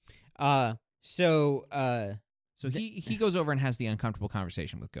you. So he goes over and has the uncomfortable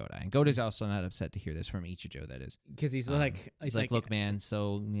conversation with Godai. And Godai's also not upset to hear this from Ichijo, that is. Because he's like, look, man,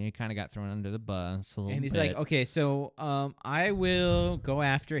 so you kind of got thrown under the bus a little bit. And he's like, okay, so I will go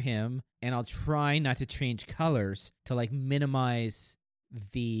after him, and I'll try not to change colors to, like, minimize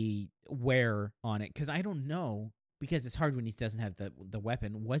the wear on it. Because I don't know, because it's hard when he doesn't have the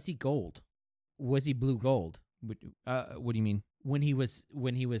weapon. Was he gold? Was he blue gold? What do you mean? When he was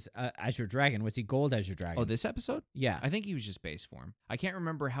Azure Dragon, was he gold Azure Dragon? Oh, this episode? Yeah. I think he was just base form. I can't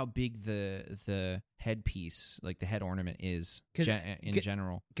remember how big the headpiece, like the head ornament is in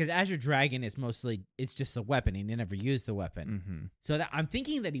general. Because Azure Dragon is mostly, it's just the weapon. He never used the weapon. Mm-hmm. So I'm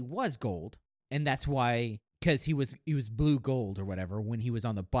thinking that he was gold, and that's why, because he was blue gold or whatever when he was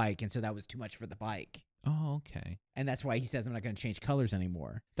on the bike, and so that was too much for the bike. Oh, okay. And that's why he says, I'm not going to change colors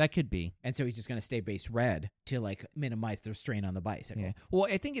anymore. That could be. And so he's just going to stay base red to, like, minimize the strain on the bicycle. Yeah. Well,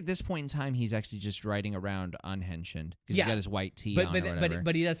 I think at this point in time, he's actually just riding around unhensioned. Because he's got his white tee on or whatever.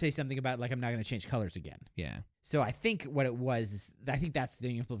 But he does say something about, like, I'm not going to change colors again. Yeah. So I think what it was, is, I think that's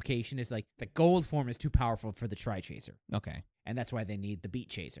the implication, is, like, the gold form is too powerful for the Tri-Chaser. Okay. And that's why they need the Beat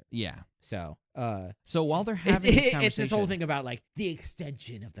Chaser. Yeah. So while they're having this conversation, it's this whole thing about, like, the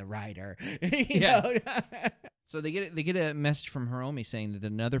extension of the rider. Yeah. So they get a message from Hiromi saying that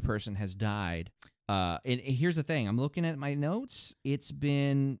another person has died. And here's the thing. I'm looking at my notes. It's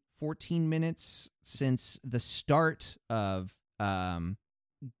been 14 minutes since the start of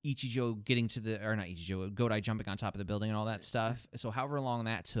Ichijo getting to Godai jumping on top of the building and all that stuff. So however long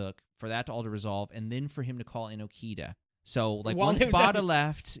that took for that all to resolve, and then for him to call in Okita. So, like, once Bada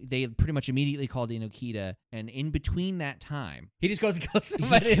left, they pretty much immediately called in Okita, and in between that time, he just goes and kills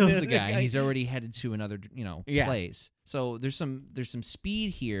somebody. He kills the guy, and he's already headed to another, place. So there's some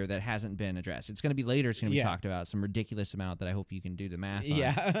speed here that hasn't been addressed. It's going to be later. It's going to be talked about, some ridiculous amount that I hope you can do the math on.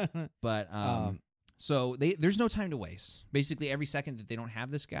 Yeah. But so there's no time to waste. Basically, every second that they don't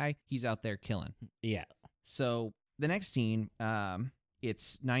have this guy, he's out there killing. Yeah. So the next scene,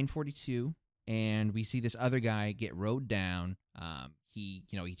 it's 9:42. And we see this other guy get rode down.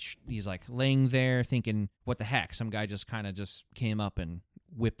 He's like laying there thinking, what the heck? Some guy just came up and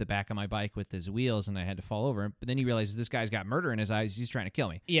whipped the back of my bike with his wheels, and I had to fall over. But then he realizes this guy's got murder in his eyes. He's trying to kill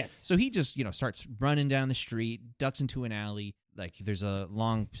me. Yes. So he just, starts running down the street, ducks into an alley. Like, there's a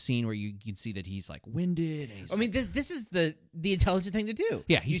long scene where you can see that he's, like, winded. And this is the intelligent thing to do.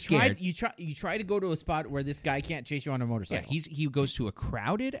 Yeah, he's scared. You try to go to a spot where this guy can't chase you on a motorcycle. Yeah, he goes to a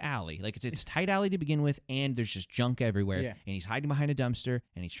crowded alley. Like, it's a tight alley to begin with, and there's just junk everywhere. Yeah. And he's hiding behind a dumpster,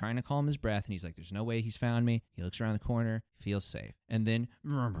 and he's trying to calm his breath, and he's like, there's no way he's found me. He looks around the corner, feels safe. And then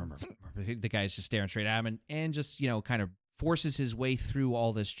the guy's just staring straight at him and just, kind of forces his way through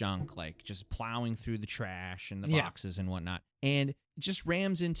all this junk, like just plowing through the trash and the boxes and whatnot, and just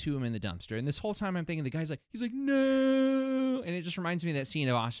rams into him in the dumpster. And this whole time I'm thinking the guy's like, he's like, no. And it just reminds me of that scene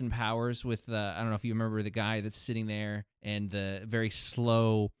of Austin Powers with, I don't know if you remember the guy that's sitting there and the very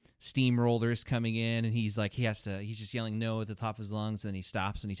slow steamrollers coming in, and he's like, he's just yelling no at the top of his lungs, and then he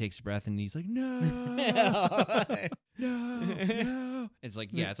stops and he takes a breath and he's like, no. No. It's like,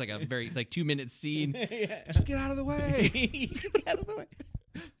 it's like a very 2-minute scene. Just get out of the way. Get out of the way.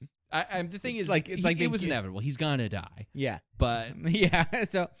 The thing is, it was inevitable. He's gonna die. Yeah, but yeah.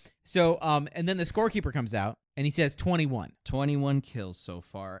 So, and then the scorekeeper comes out, And he says 21. 21 kills so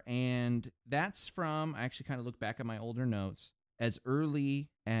far. And that's from, I actually kind of looked back at my older notes, as early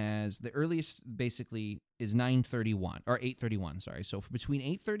as the earliest basically is 931 or 831. Sorry. So between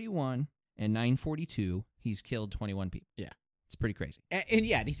 831 and 942, he's killed 21 people. Yeah. It's pretty crazy. And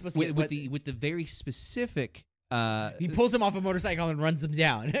he's supposed to with the very specific. He pulls them off a motorcycle and runs them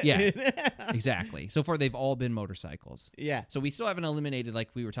down. Yeah, exactly. So far, they've all been motorcycles. Yeah. So we still haven't eliminated,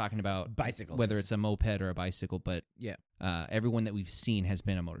 like we were talking about, bicycles, whether it's a moped or a bicycle. But yeah, everyone that we've seen has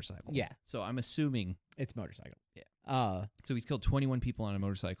been a motorcycle. Yeah. So I'm assuming it's motorcycles. Yeah. So he's killed 21 people on a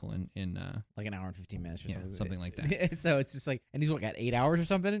motorcycle in like an hour and 15 minutes or something like that. So it's just like, and he's got 8 hours or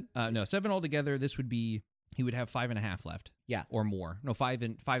something. No, 7 altogether. This would be. He would have 5.5 left. Yeah. Or more. No, 5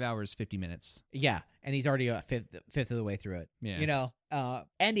 hours, 50 minutes. Yeah. And he's already a fifth of the way through it. Yeah. You know,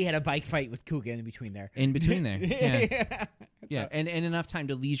 and he had a bike fight with Kuga in between there. Yeah. Yeah. And enough time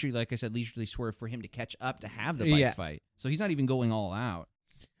to leisurely swerve for him to catch up to have the bike fight. So he's not even going all out.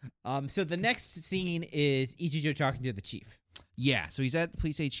 So the next scene is Ichijo talking to the chief. Yeah, so he's at the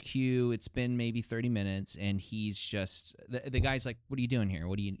police HQ. It's been maybe 30 minutes, and he's just the guy's like, "What are you doing here?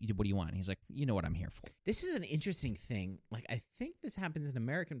 What do you want?" And he's like, "You know what I'm here for." This is an interesting thing. Like, I think this happens in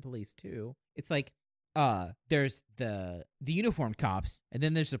American police too. It's like, there's the uniformed cops, and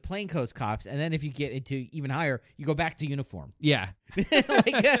then there's the plainclothes cops, and then if you get into even higher, you go back to uniform. Yeah,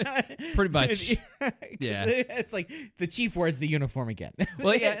 pretty much. Yeah, it's like the chief wears the uniform again.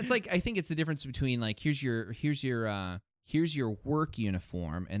 Well, yeah, it's like I think it's the difference between like here's your work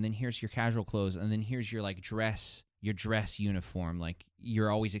uniform, and then here's your casual clothes, and then here's your like dress uniform. Like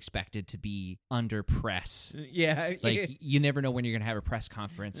you're always expected to be under press. Yeah, like you never know when you're gonna have a press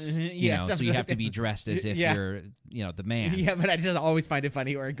conference. So you have to be dressed as if you're the man. Yeah, but I just always find it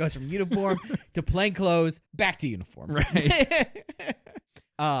funny where it goes from uniform to plain clothes back to uniform. Right.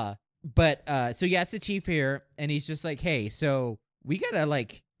 So yeah, it's the chief here, and he's just like, hey, so we gotta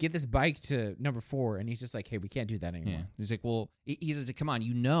like get this bike to number 4, and he's just like, hey, we can't do that anymore. Yeah. He's like, well, he's like, come on,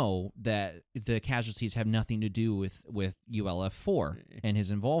 you know that the casualties have nothing to do with ULF4 and his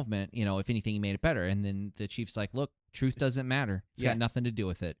involvement. If anything, he made it better. And then the chief's like, look, truth doesn't matter. It's got nothing to do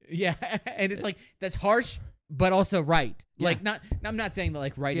with it. Yeah, and it's like, that's harsh, but also right. Yeah. Like, I'm not saying that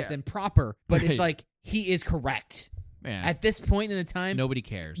like right is then proper, but it's like he is correct. Yeah. At this point in the time, nobody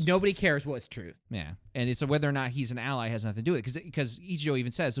cares. Nobody cares what's true. Yeah, and it's whether or not he's an ally has nothing to do with it. Because Ichijo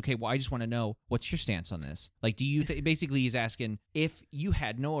even says, "Okay, well, I just want to know what's your stance on this. Like, do you basically he's asking if you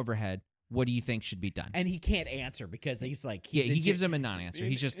had no overhead, what do you think should be done?" And he can't answer because he's like, he gives him a non-answer.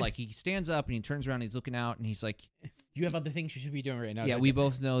 He's just like he stands up and he turns around, and he's looking out, and he's like, "You have other things you should be doing right now." Yeah, we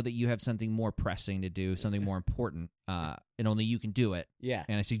both know that you have something more pressing to do, something more important, and only you can do it. Yeah,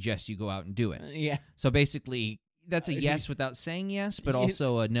 and I suggest you go out and do it. Yeah. So basically. That's a yes without saying yes, but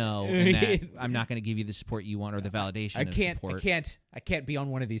also a no. In that I'm not going to give you the support you want or the validation of support. I can't be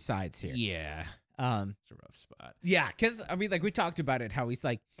on one of these sides here. Yeah, it's a rough spot. Yeah, because I mean, like we talked about it, how he's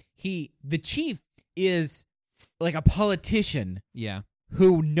like the chief is like a politician. Yeah,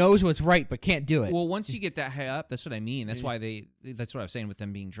 who knows what's right but can't do it. Well, once you get that high up, that's what I mean. That's why that's what I was saying with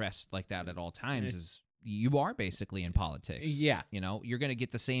them being dressed like that at all times is. You are basically in politics. Yeah. You're going to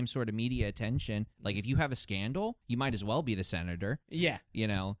get the same sort of media attention. Like, if you have a scandal, you might as well be the senator. Yeah.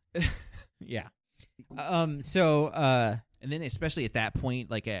 Yeah. And then especially at that point,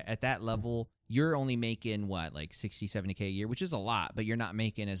 like at that level, you're only making what, like 60, 70K a year, which is a lot, but you're not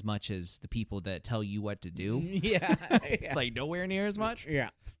making as much as the people that tell you what to do. Yeah. Like nowhere near as much. Yeah.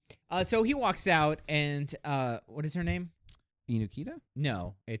 So he walks out and what is her name? Inukita?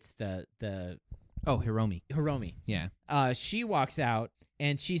 No, it's the Oh, Hiromi. Yeah. She walks out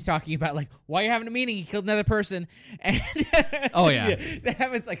and she's talking about like, why are you having a meeting? He killed another person. And oh yeah. That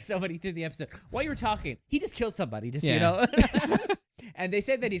happens like so many through the episode. While you were talking, he just killed somebody. And they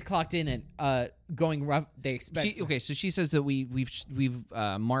said that he's clocked in and going rough. They expect. So she says that we've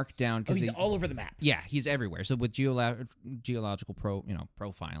marked down because he's all over the map. Yeah, he's everywhere. So with geological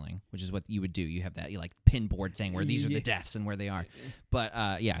profiling, which is what you would do, you have that like pinboard thing where these are the deaths and where they are.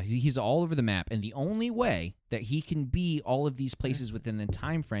 But he's all over the map, and the only way that he can be all of these places within the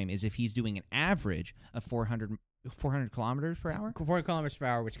time frame is if he's doing an average of 400 kilometers per hour? 400 kilometers per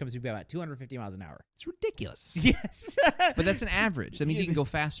hour, which comes to be about 250 miles an hour. It's ridiculous. Yes. But that's an average. That means you can go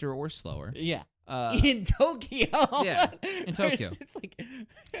faster or slower. Yeah. In Tokyo. Yeah, in Tokyo. It's like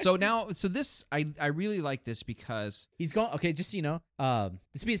so this, I really like this because... He's going... Okay, just so you know, the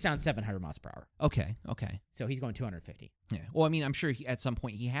speed of sound 700 miles per hour. Okay. So he's going 250. Yeah. Well, I mean, I'm sure at some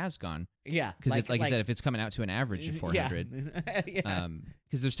point he has gone. Yeah. Because like I said, if it's coming out to an average of 400. Yeah.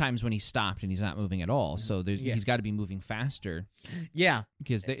 because there's times when he's stopped and he's not moving at all. So he's got to be moving faster. Yeah.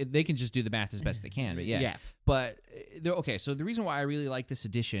 Because they can just do the math as best they can. But yeah. But, okay, so the reason why I really like this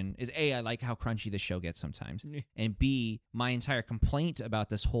edition is, A, I like how crunchy the show gets sometimes. And B, my entire complaint about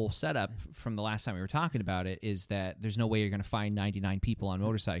this whole setup from the last time we were talking about it is that there's no way you're going to find 99 people on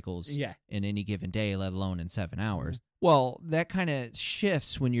motorcycles in any given day, let alone in 7 hours. Well, that kind of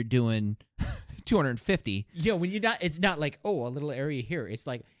shifts when you're doing 250. Yeah, when you're not, it's not like, oh, a little area here. It's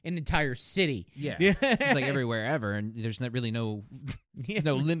like an entire city. Yeah. It's like everywhere ever, and there's not really no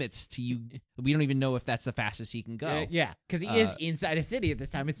limits to you. We don't even know if that's the fastest he can go. Yeah, because he is inside a city at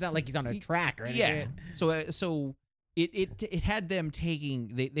this time. It's not like he's on a track or anything. Yeah. So it had them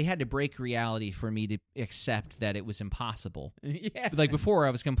they had to break reality for me to accept that it was impossible. Yeah. Like before I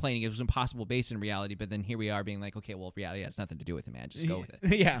was complaining it was impossible based in reality, but then here we are being like, okay, well, reality has nothing to do with it, man. Just go with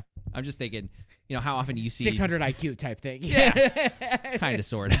it. Yeah. I'm just thinking, how often do you see 600 IQ type thing. Yeah. Kind of,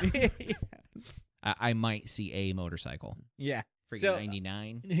 sort of. I might see a motorcycle. Yeah. Freaking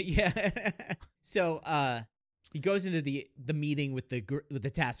 99. Yeah. So, he goes into the meeting with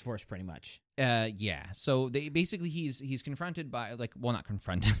the task force pretty much. Yeah. So he's confronted by not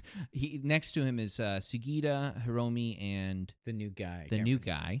confronted. Next to him is Sugita, Hiromi, and the new guy.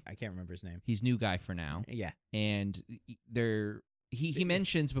 I can't remember his name. He's new guy for now. Yeah. And he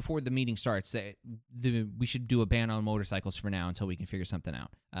mentions before the meeting starts that we should do a ban on motorcycles for now until we can figure something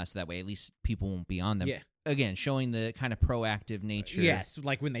out. So that way at least people won't be on them. Yeah. Again, showing the kind of proactive nature. Yes,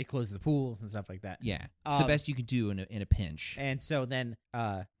 like when they close the pools and stuff like that. Yeah, it's the best you can do in a pinch. And so then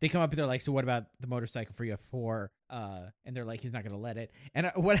they come up and they're like, so what about the motorcycle for you for? And they're like, he's not going to let it.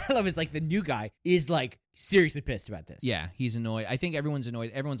 And what I love is like the new guy is like seriously pissed about this. Yeah, he's annoyed. I think everyone's annoyed.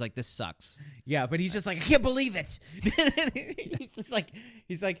 Everyone's like, this sucks. Yeah, but he's just like, I can't believe it.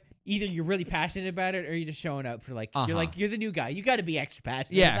 He's like, either you're really passionate about it or you're just showing up for you're the new guy. You got to be extra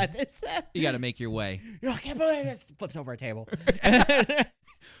passionate about this. You got to make your way. I can't believe this. Flips over a table.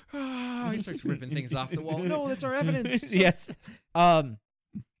 He starts ripping things off the wall. No, that's our evidence. Yes.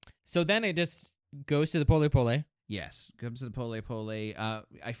 So then it just goes to the Pole Pole. Yes, comes to the Pole Pole.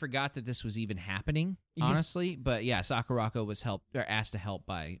 I forgot that this was even happening, honestly. But yeah, Sakurako was asked to help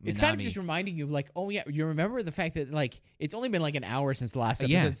by Minami. It's kind of just reminding you, like, oh yeah, you remember the fact that like it's only been like an hour since the last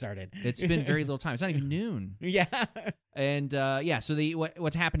episode started. It's been very little time. It's not even noon. Yeah. And so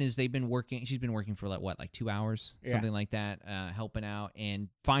what's happened is they've been working. She's been working for like 2 hours, something like that, helping out. And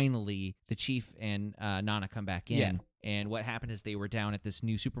finally, the chief and Nana come back in. Yeah. And what happened is they were down at this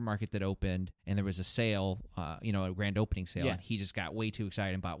new supermarket that opened, and there was a sale, a grand opening sale. Yeah. And he just got way too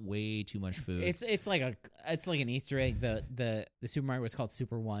excited and bought way too much food. It's like an Easter egg. The supermarket was called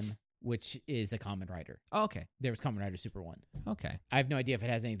Super One, which is a Kamen Rider. Oh, okay. There was Kamen Rider Super One. Okay. I have no idea if it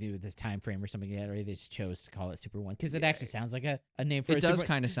has anything to do with this time frame or something like that, or they just chose to call it Super One because it actually sounds like a name for it. It does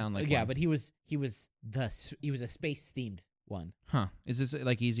kind of sound like one. Yeah, but he was a space themed one. Huh. Is this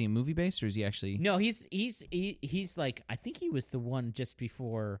like easy and movie based, or is he actually? No, he's like, I think he was the one just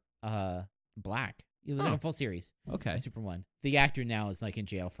before Black. It was like a full series. Okay. Super One. The actor now is like in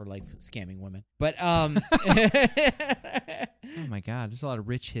jail for like scamming women. But oh my God, there's a lot of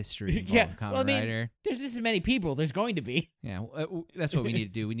rich history involved. Kamen Rider. There's just as many people. There's going to be. Yeah, that's what we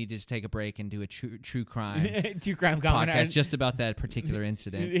need to do. We need to just take a break and do a true crime true crime podcast just about that particular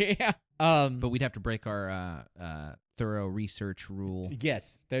incident. Yeah. But we'd have to break our thorough research rule.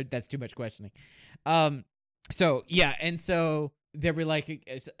 Yes, that's too much questioning. So yeah, and so they were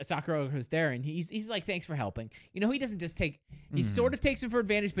like, Sakura was there, and he's like, thanks for helping. He doesn't just he sort of takes him for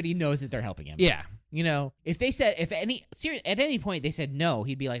advantage, but he knows that they're helping him. Yeah. If they said, at any point they said no,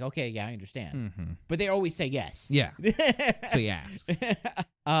 he'd be like, okay, yeah, I understand. Mm-hmm. But they always say yes. Yeah. So he asks.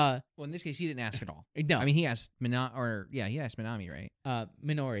 Well, in this case, he didn't ask at all. No. I mean, he asked he asked Minami, right?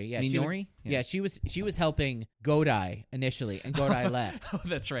 Minori, yeah. Minori? She was helping Godai initially, and Godai left. Oh,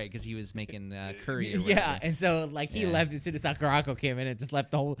 that's right, because he was making curry or whatever. Yeah, and so, he left as soon as Sakurako came in and just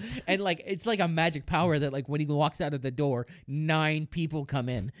left the whole... And, it's like a magic power that, when he walks out of the door, 9 people come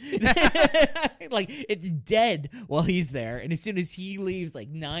in. It's dead while he's there, and as soon as he leaves,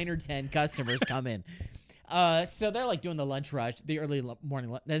 9 or 10 customers come in. So they're doing the lunch rush, the early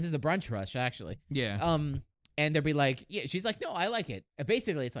morning. This is the brunch rush, actually. Yeah. And they'll be like, yeah. She's like, no, I like it.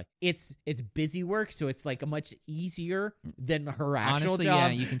 Basically, it's it's busy work, so it's a much easier than her actual Honestly, job. yeah,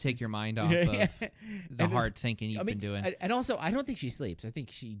 you can take your mind off of the hard thinking you've been doing. And also, I don't think she sleeps. I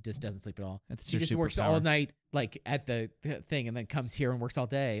think she just doesn't sleep at all. She just superpower. Works all night, at the thing, and then comes here and works all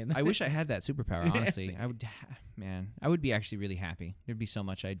day. And I wish I had that superpower. Honestly, I would be actually really happy. There'd be so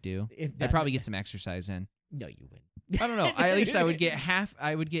much I'd do. I'd probably get some exercise in. No, you wouldn't. I don't know. At least I would get half.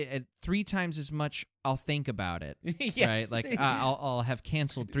 I would get 3 times as much. I'll think about it. Yes. Right? Like I'll have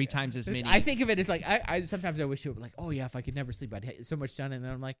canceled 3 times as many. I think of it as like I sometimes I wish it would like, oh yeah, if I could never sleep, I'd get so much done. And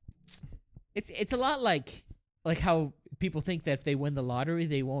then I'm like, it's a lot like how people think that if they win the lottery,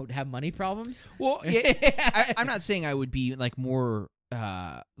 they won't have money problems. Well, yeah, I'm not saying I would be like more.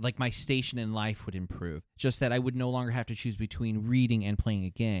 Like my station in life would improve. Just that I would no longer have to choose between reading and playing a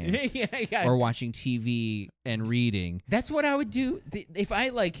game, or watching TV and reading. That's what I would do if I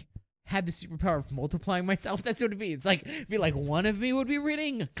like had the superpower of multiplying myself. That's what it'd be. It's like one of me would be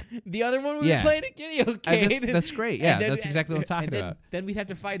reading, the other one would be playing a video game. That's great. Yeah, that's exactly what I'm talking about. Then we'd have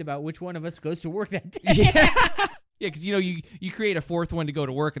to fight about which one of us goes to work that day. Yeah. Yeah, because you create a 4th one to go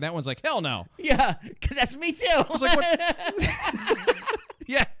to work, and that one's like, hell no. Yeah, because that's me too. It's like, what?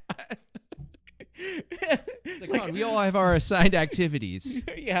 Yeah. It's like, come on, we all have our assigned activities.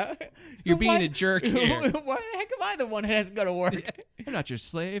 Yeah. You're being a jerk here. Why the heck am I the one that has to go to work? I'm not your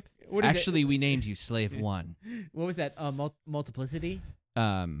slave. Actually, we named you Slave 1. What was that? Multiplicity?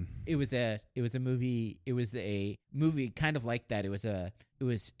 It was a movie. It was a movie kind of like that. It was a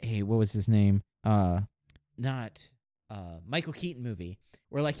what was his name? Not Michael Keaton movie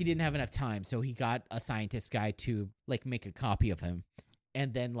where like he didn't have enough time, so he got a scientist guy to like make a copy of him,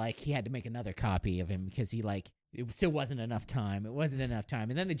 and then like he had to make another copy of him because he like it still wasn't enough time. It wasn't enough time,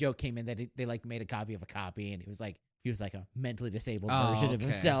 and then the joke came in that they like made a copy of a copy, and he was like a mentally disabled version of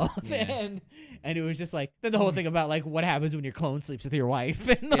himself, and it was just like then the whole thing about like what happens when your clone sleeps with your wife,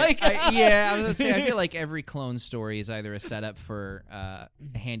 and I was gonna say I feel like every clone story is either a setup for a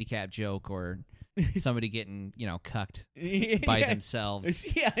handicap joke or somebody getting, cucked by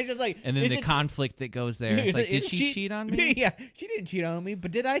themselves. Yeah, just like, and then the conflict that goes there. It's like, did she cheat on me? Yeah, she didn't cheat on me,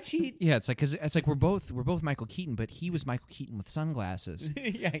 but did I cheat? Yeah, it's like because it's like we're both Michael Keaton, but he was Michael Keaton with sunglasses.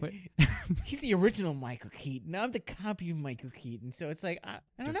 Yeah, he's the original Michael Keaton. I'm the copy of Michael Keaton, so it's like I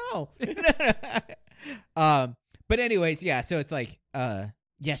don't know. But anyways, yeah. So it's like,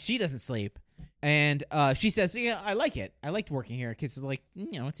 she doesn't sleep. And she says, yeah, I like it. I liked working here because it's like,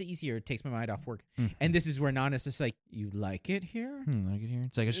 it's easier. It takes my mind off work. Mm. And this is where Nana's just like, you like it here? Like it here?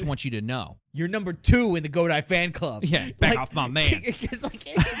 It's like, I just want you to know. You're number 2 in the Godai fan club. Yeah, back off my man. Because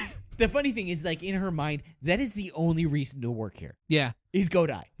the funny thing is, like, in her mind, that is the only reason to work here. Yeah. Is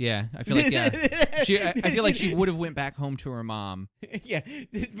Godai. Yeah, I feel like, I feel like she would have went back home to her mom. Yeah,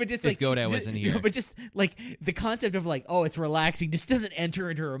 but just if Godai wasn't here. But just, like, the concept of, like, oh, it's relaxing just doesn't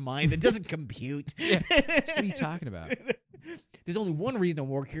enter into her mind. It doesn't compute. Yeah. What are you talking about? There's only one reason to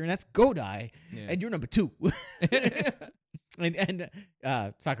work here, and that's Godai. Yeah. And you're number 2. And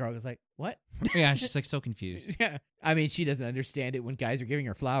Sakura was like, what? Yeah, she's like so confused. Yeah. I mean, she doesn't understand it when guys are giving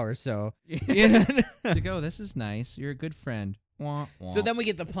her flowers, so. Yeah. She's like, oh, this is nice. You're a good friend. Wah, wah. So then we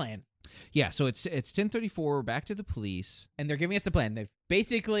get the plan. Yeah, so it's 10:34. We're back to the police. And they're giving us the plan. They've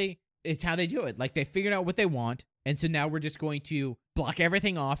basically, it's how they do it. Like, they figured out what they want, and so now we're just going to block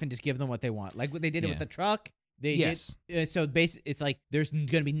everything off and just give them what they want. Like what they did it with the truck. So basically, it's like there's going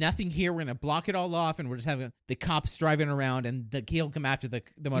to be nothing here. We're going to block it all off, and we're just having the cops driving around, and he'll come after the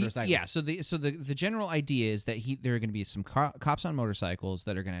motorcycles. Yeah. So the general idea is that there are going to be some cops on motorcycles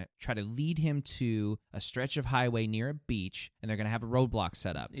that are going to try to lead him to a stretch of highway near a beach, and they're going to have a roadblock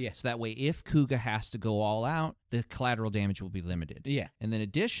set up. Yeah. So that way, if Kuga has to go all out, the collateral damage will be limited. Yeah. And then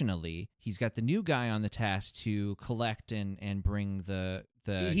additionally, he's got the new guy on the task to collect and bring the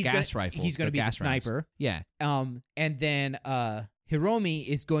gas rifles. He's going to be the sniper. Rounds. Yeah. And then Hiromi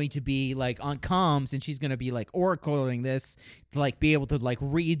is going to be like on comms, and she's going to be like oracling this to like be able to like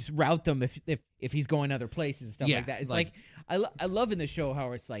route them if he's going other places and stuff like that. It's like I love in the show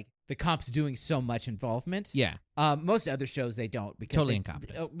how it's like the cops doing so much involvement. Yeah. Most other shows they don't because totally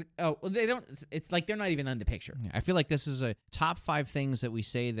incompetent. They don't. It's like they're not even on the picture. Yeah, I feel like this is a top 5 things that we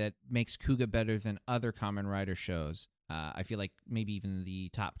say that makes Kuga better than other Kamen Rider shows. I feel like maybe even the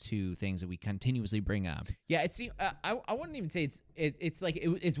top 2 things that we continuously bring up. Yeah, I wouldn't even say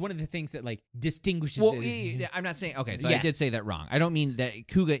it's one of the things that like distinguishes. Well, I'm not saying okay. So I did say that wrong. I don't mean that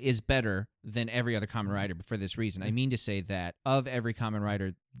Kuga is better than every other Kamen Rider, but for this reason, I mean to say that of every Kamen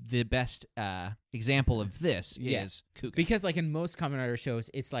Rider, the best example of this is Kuga. Because like in most Kamen Rider shows,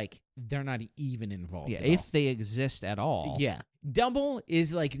 it's like they're not even involved. Yeah, if they exist at all. Yeah. Double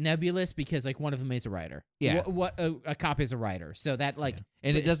is like nebulous because like one of them is a writer. Yeah. What a cop is a writer. So that like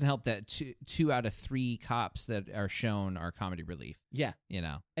and it doesn't help that 2 out of 3 cops that are shown are comedy relief. Yeah.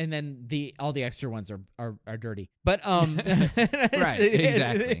 And then all the extra ones are dirty. But right,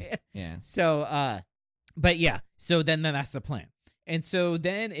 exactly. Yeah. So but yeah. So then that's the plan. And so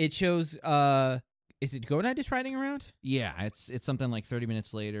then it shows Is it Godai just riding around? Yeah, it's something like 30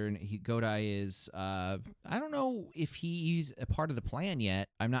 minutes later, and Godai is I don't know if he's a part of the plan yet.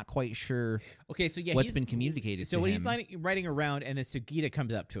 I'm not quite sure. Okay, so yeah, what's been communicated to him. So when he's riding around, and then Sugita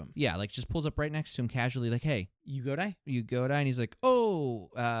comes up to him. Yeah, like just pulls up right next to him casually, like, "Hey, you Godai?" And he's like, "Oh,"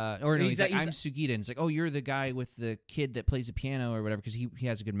 or no, he's like, "I'm Sugita," and it's like, "Oh, you're the guy with the kid that plays the piano or whatever," because he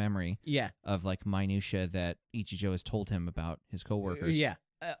has a good memory. Yeah. Of like minutia that Ichijo has told him about his coworkers. Yeah.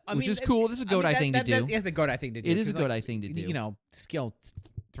 Which is cool. This is a Godai thing to do. It's a Godai thing to do. It is a Godai thing to do. You know, skill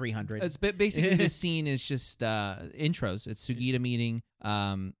 300. It's basically this scene is just intros. It's Sugita meeting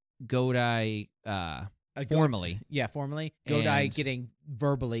Godai formally. Formally. Godai getting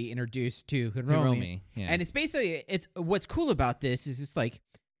verbally introduced to Hiromi. Yeah. And it's basically what's cool about this is it's like,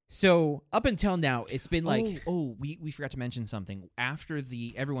 so up until now, it's been like... we forgot to mention something. After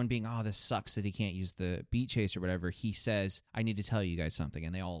everyone being, this sucks that he can't use the beat chase or whatever, he says, I need to tell you guys something.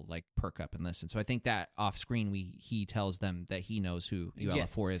 And they all like perk up and listen. So I think that off screen, he tells them that he knows who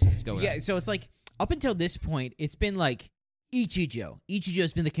ULF4 is Godai. Yeah, so it's like, up until this point, it's been like Ichijo.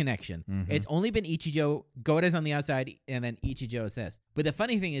 Ichijo's been the connection. Mm-hmm. It's only been Ichijo, Godai's on the outside, and then Ichijo says. But the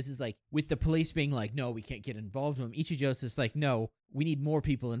funny thing is like, with the police being like, no, we can't get involved with him, Ichijo's just like, no, we need more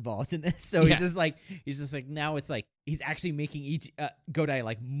people involved in this. So he's just like now it's like he's actually making Godai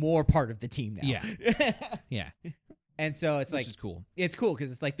like more part of the team now. Yeah. Yeah. And so it's Which is cool. It's cool because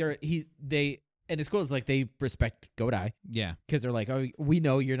it's like and it's cool. It's like they respect Godai. Yeah. Because they're like, oh, we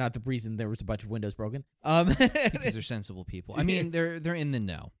know you're not the reason there was a bunch of windows broken. Because they're sensible people. I mean, they're in the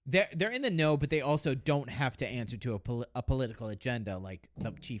know. They're in the know, but they also don't have to answer to a political agenda like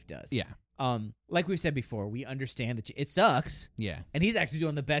the chief does. Yeah. Like we've said before, we understand that it sucks. Yeah. And he's actually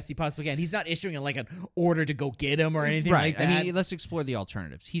doing the best he possibly can. He's not issuing like an order to go get him or anything like that. I mean, let's explore the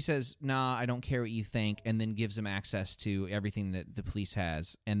alternatives. He says, nah, I don't care what you think, and then gives him access to everything that the police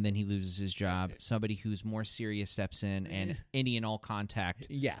has, and then he loses his job. Somebody who's more serious steps in, and any and all contact.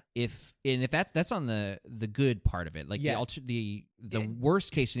 Yeah. If that's on the good part of it. Like the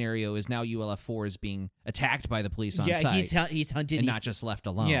worst case scenario is now ULF4 is being attacked by the police on site. Yeah, he's hunted. And not just left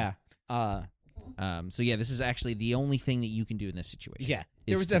alone. Yeah. So yeah, this is actually the only thing that you can do in this situation. Yeah,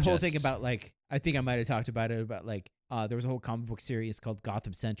 there was that whole thing about like, I think I might have talked about it, about like there was a whole comic book series called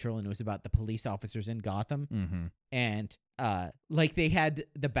Gotham Central, and it was about the police officers in Gotham. Mm-hmm. And like they had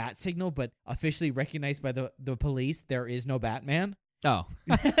the bat signal, but officially recognized by the police, there is no Batman. Oh.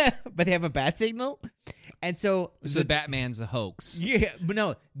 But they have a bat signal. And so the Batman's a hoax. Yeah, but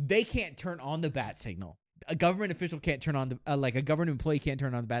no, they can't turn on the bat signal. A government official can't turn on like a government employee can't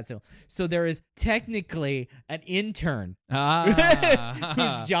turn on the bat signal. So there is technically an intern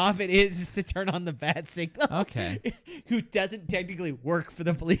whose job it is to turn on the bat signal. Okay. Who doesn't technically work for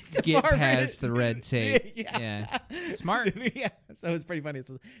the police department. Get past the red tape. Yeah. Smart. Yeah. So it's pretty funny.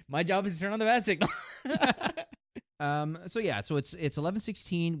 So my job is to turn on the bat signal. So it's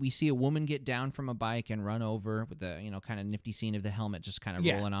 11:16. We see a woman get down from a bike and run over with the kind of nifty scene of the helmet just kind of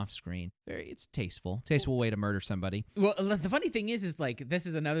rolling off screen. It's tasteful way to murder somebody. Well, the funny thing is like this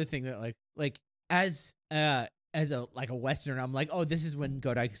is another thing that like as a Westerner, I'm like, oh, this is when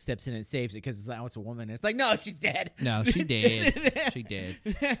Godai steps in and saves it because now it's a woman. It's like, no, she's dead. No, she did. She did.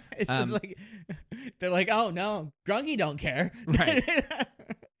 It's just like they're like, oh no, Grungy don't care. Right.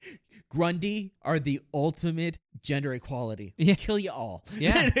 Grundy are the ultimate gender equality. Yeah. Kill you all.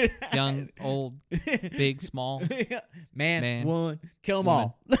 Yeah. Young, old, big, small. Man, woman. Kill them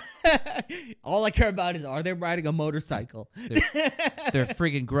all. All I care about is, are they riding a motorcycle? They're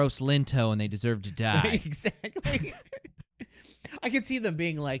friggin' gross linto and they deserve to die. Exactly. I can see them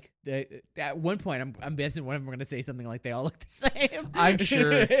being like, at one point, I'm guessing one of them are going to say something like, they all look the same. I'm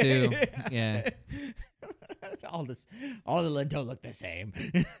sure, too. Yeah. All the linto look the same.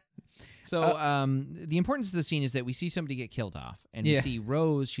 So the importance of the scene is that we see somebody get killed off, and we see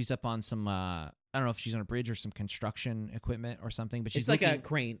Rose. She's up on some I don't know if she's on a bridge or some construction equipment or something, but she's like a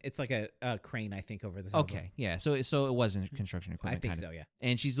crane. It's like a crane, I think, over the top. Okay, yeah. So it wasn't construction equipment. I think kind of. So, yeah.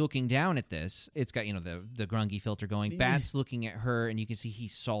 And she's looking down at this. It's got the grungy filter going. Bat's looking at her, and you can see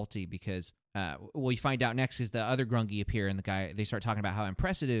he's salty because. We find out next is the other grungy appear, and they start talking about how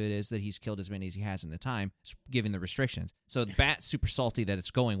impressive it is that he's killed as many as he has in the time, given the restrictions. So the Bat's super salty that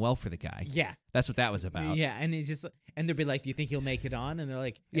it's going well for the guy. Yeah. That's what that was about. Yeah, and he's just, and they'll be like, do you think he'll make it on? And they're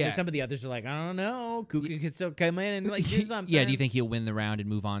like, and then some of the others are like, I don't know. Kuka could still come in and like do something. Yeah, do you think he'll win the round and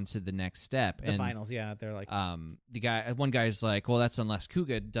move on to the next step? The finals, yeah. They're like, one guy's like, well, that's unless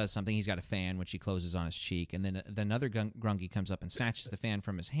Kuga does something. He's got a fan, which he closes on his cheek. And then another grungy comes up and snatches the fan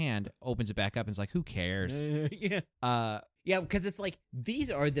from his hand, opens it back up, and is like, who cares? Yeah, because it's like,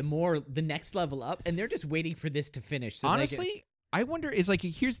 these are the next level up, and they're just waiting for this to finish. So honestly, I wonder is like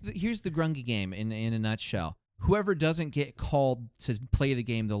here's the Grungy game in a nutshell. Whoever doesn't get called to play the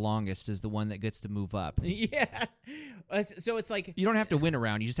game the longest is the one that gets to move up. Yeah. So it's like you don't have to win a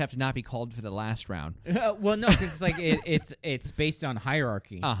round; you just have to not be called for the last round. Well, no, because it's like it's based on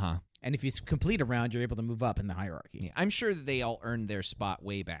hierarchy. And if you complete a round, you're able to move up in the hierarchy. Yeah, I'm sure that they all earned their spot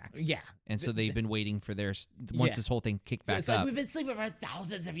way back. Yeah. And so they've been waiting for theirs once this whole thing kicked back it's up. Like we've been sleeping for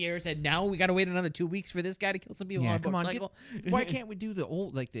thousands of years, and now we got to wait another 2 weeks for this guy to kill some people on a come on, motorcycle. Why can't we do the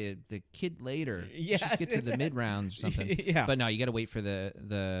old, like the kid later? Yeah. Just get to the mid rounds or something. Yeah. But no, you got to wait for the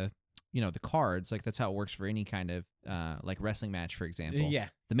the cards. Like that's how it works for any kind of like wrestling match, for example. Yeah.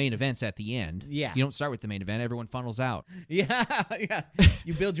 The main event's at the end. Yeah. You don't start with the main event. Everyone funnels out. Yeah. Yeah.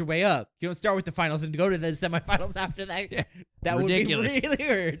 You build your way up. You don't start with the finals and go to the semifinals after that. Yeah. That Ridiculous. would be really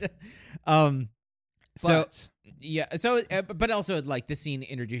weird. But also like this scene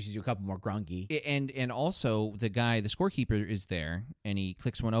introduces you a couple more Grungy. And also the scorekeeper is there, and he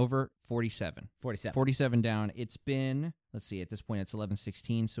clicks one over. 47 down. It's been, let's see, at this point it's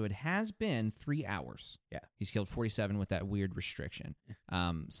 11:16, so it has been 3 hours. Yeah, he's killed 47 with that weird restriction.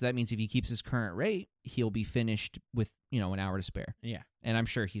 So that means if he keeps his current rate, he'll be finished with an hour to spare. Yeah, and I'm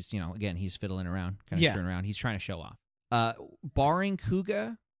sure he's again he's fiddling around, kind of screwing around. He's trying to show off. Barring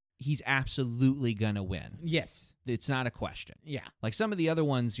Kuga, he's absolutely gonna win. Yes. It's not a question. Yeah. Like some of the other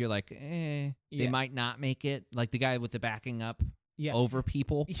ones, you're like, they might not make it. Like the guy with the backing up over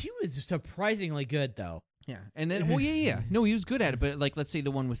people. He was surprisingly good, though. Yeah. And then, no, he was good at it. But like, let's say the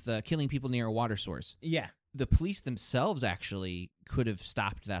one with killing people near a water source. Yeah. The police themselves actually could have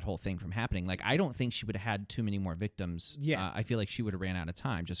stopped that whole thing from happening. Like, I don't think she would have had too many more victims. Yeah. I feel like she would have ran out of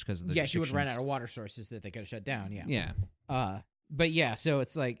time just because of the she would have ran out of water sources that they could have shut down. Yeah. Yeah. But yeah, so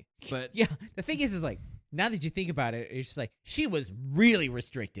it's like, the thing is like, now that you think about it, it's just like, she was really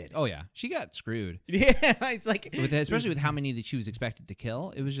restricted. Oh, yeah. She got screwed. Yeah, it's like... especially with how many that she was expected to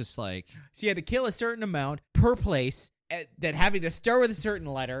kill, it was just like... She had to kill a certain amount per place, that having to start with a certain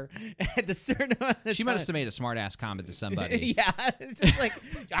letter at the certain amount of She time. must have made a smart-ass comment to somebody. Yeah, it's just like,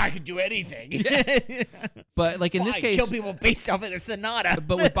 I could do anything. But like in this case... kill people based off of the Sonata.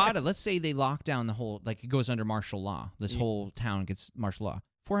 But with Bada, let's say they lock down the whole... Like, it goes under martial law. This whole town gets martial law.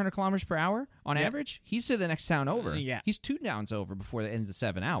 400 kilometers per hour on average. He's to the next town over. Yeah. He's 2 downs over before the end of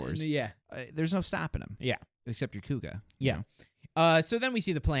 7 hours. Yeah. There's no stopping him. Yeah. Except your Kuga. Yeah. So then we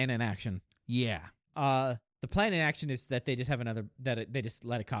see the plan in action. Yeah. The plan in action is that they just have they just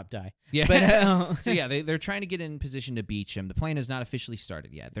let a cop die. Yeah. But, so yeah, they're trying to get in position to beach him. The plan has not officially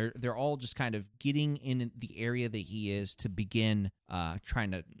started yet. They're all just kind of getting in the area that he is to begin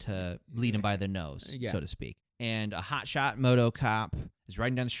trying to lead him by the nose, so to speak. And a hotshot moto cop is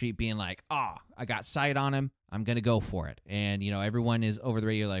riding down the street being like, I got sight on him. I'm going to go for it. And, everyone is over the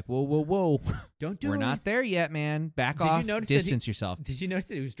radio like, whoa. Don't do it. We're not there yet, man. Back off. Distance yourself. Did you notice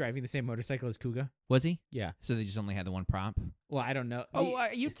that he was driving the same motorcycle as Kuga? Was he? Yeah. So they just only had the one prop? Well, I don't know.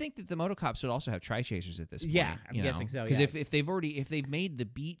 You'd think that the moto cops would also have tri-chasers at this point. Yeah, I'm guessing so, Because if they've made the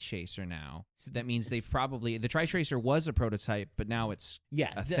beat chaser now, that means they've probably... The tri-chaser was a prototype, but now it's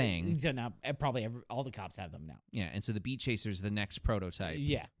a thing. So now probably all the cops have them now. Yeah, and so the beat chaser is the next prototype.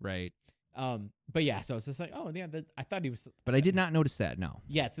 Yeah. Right. But yeah, so it's just like, I thought he was... But I did not notice that, no.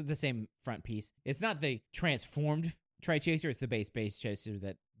 Yeah, it's the same front piece. It's not the transformed tri-chaser, it's the base chaser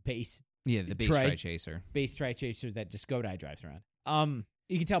that... Yeah, the base tri-chaser. Base tri-chaser that just Godai drives around.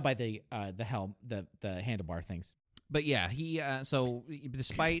 You can tell by the helm, the handlebar things. But yeah, he so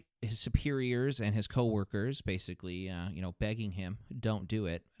despite his superiors and his coworkers basically begging him, don't do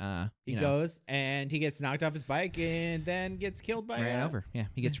it. He goes and he gets knocked off his bike and then gets killed by ran over. Yeah,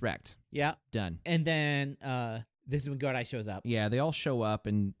 he gets wrecked. Yeah, done. And then this is when Godai shows up. Yeah, they all show up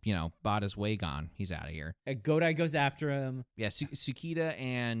and Bada's way gone. He's out of here. Godai goes after him. Yeah, Tsukida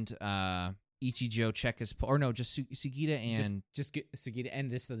and Ichijo check his just Sugita and just Sugita and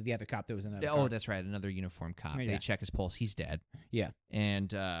just the other cop that was another. Oh, that's right, another uniformed cop. Yeah. They check his pulse. He's dead. Yeah,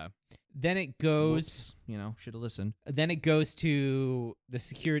 and then it goes. Should have listened. Then it goes to the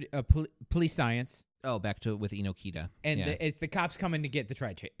security police science. Oh, back to with Inokita. And it's the cops coming to get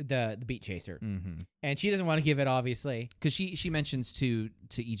the beat chaser. Mm-hmm. And she doesn't want to give it, obviously. Because she mentions to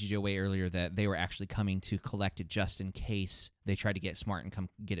Ichijo way earlier that they were actually coming to collect it just in case they tried to get smart and come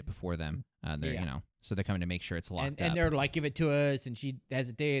get it before them. So they're coming to make sure it's locked up. And they're like, give it to us, and she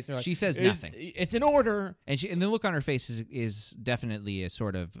hesitates. Like, she says nothing. It's an order. And the look on her face is definitely a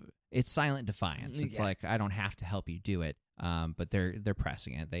sort of, it's silent defiance. It's like, I don't have to help you do it. But they're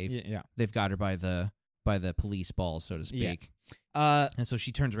pressing it. They've got her by the police balls, so to speak. And so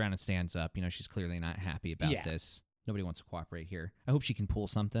she turns around and stands up. She's clearly not happy about this. Nobody wants to cooperate here. I hope she can pull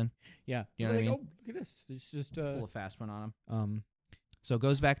something. Yeah. You know what I mean? Oh, look at this. It's just pull a fast one on him. So it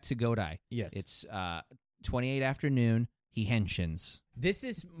goes back to Godai. Yes. It's 28 afternoon. He henshins. This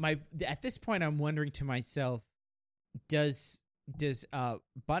is at this point I'm wondering to myself, does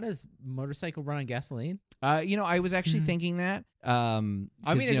Bada's motorcycle run on gasoline? I was actually thinking that. I mean,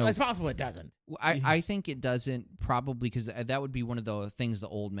 it's possible it doesn't. I think it doesn't, probably because that would be one of the things the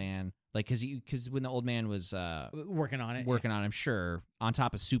old man, like, because when the old man was working on it, I'm sure, on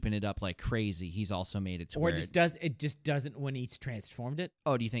top of souping it up like crazy, he's also made it to or where it just doesn't when he's transformed it.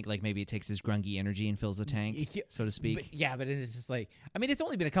 Oh, do you think like maybe it takes his grungy energy and fills the tank, so to speak? But it's just like, I mean, it's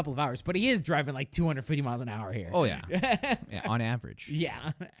only been a couple of hours, but he is driving like 250 miles an hour here. Oh yeah, yeah, on average. Yeah.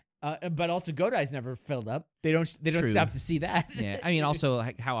 But also Godai's never filled up. They don't stop to see that. Yeah, I mean, also,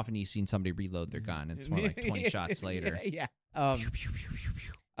 how often have you seen somebody reload their gun? It's more like 20 shots later. Yeah.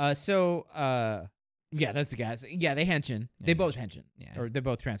 Yeah, that's the guys. Yeah, they henshin. They both henshin. Yeah. Or they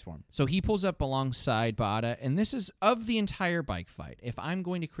both transform. So he pulls up alongside Bada, and this is of the entire bike fight. If I'm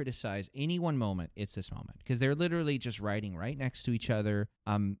going to criticize any one moment, it's this moment, because they're literally just riding right next to each other.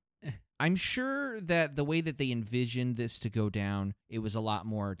 I'm sure that the way that they envisioned this to go down, it was a lot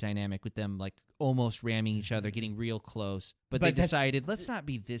more dynamic with them, like, almost ramming each other, getting real close. But they decided, let's not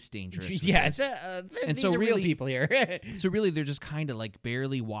be this dangerous. Yeah, these are real people here. So really, they're just kind of like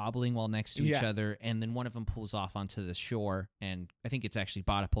barely wobbling while next to each other, and then one of them pulls off onto the shore, and I think it's actually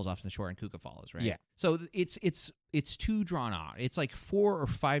Bada pulls off to the shore, and Kuga follows, right? Yeah. So it's too drawn out. It's like 4 or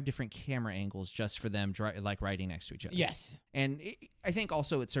 5 different camera angles just for them like riding next to each other. Yes. And I think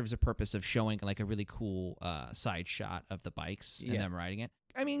also it serves a purpose of showing like a really cool side shot of the bikes and them riding it.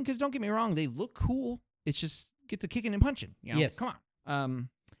 I mean, because don't get me wrong, they look cool. It's just get to kicking and punching. You know? Yes. Come on.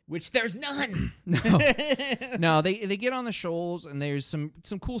 Which there's none. No, they get on the shoals, and there's some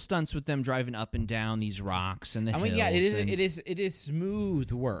cool stunts with them driving up and down these rocks and the hills. Yeah, it is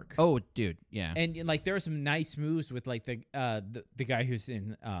smooth work. Oh, dude, yeah. And like there are some nice moves with like the guy who's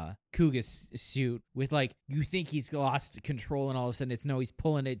in Kuga's suit, with like you think he's lost control, and all of a sudden he's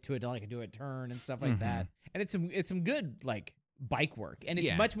pulling it to do a turn and stuff like that. And it's some good like bike work, and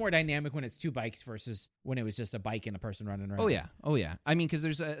it's much more dynamic when it's 2 bikes versus when it was just a bike and a person running around. Oh yeah. I mean, because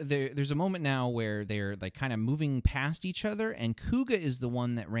there's a moment now where they're like kind of moving past each other, and Kuga is the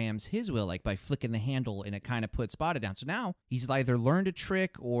one that rams his wheel like by flicking the handle, and it kind of puts Bada down. So now he's either learned a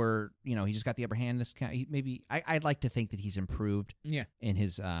trick, or he just got the upper hand. Maybe I'd like to think that he's improved. Yeah. In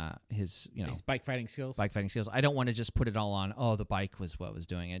his bike fighting skills. I don't want to just put it all on. Oh, the bike was what was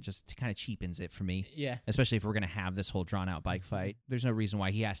doing it. Just kind of cheapens it for me. Yeah. Especially if we're gonna have this whole drawn out bike fight. There's no reason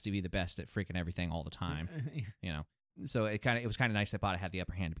why he has to be the best at freaking everything all the time. So it was kind of nice that Bada had the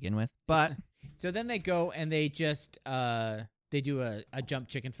upper hand to begin with. But so then they go and they just they do a jump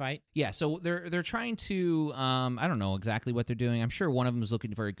chicken fight. Yeah, so they're trying to I don't know exactly what they're doing. I'm sure one of them is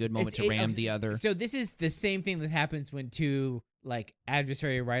looking for a good moment to ram the other. So this is the same thing that happens when 2 like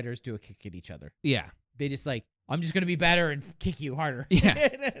adversary riders do a kick at each other. Yeah. They just like, I'm just going to be better and kick you harder. Yeah.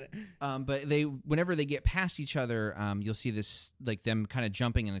 But whenever they get past each other, you'll see this, like them kind of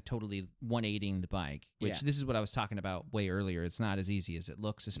jumping and totally 180ing the bike, which this is what I was talking about way earlier. It's not as easy as it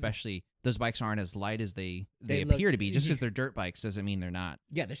looks, especially those bikes aren't as light as they appear to be. Just because they're dirt bikes doesn't mean they're not.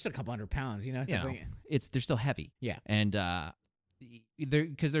 Yeah, they're still a couple hundred pounds, they're still heavy. Yeah. And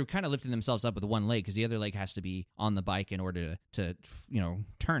they're kind of lifting themselves up with one leg, because the other leg has to be on the bike in order to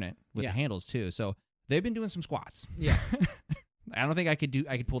turn it with the handles too. So they've been doing some squats. Yeah. I don't think I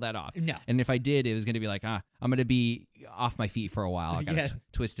could pull that off. No. And if I did, it was going to be like, I'm going to be off my feet for a while. I got a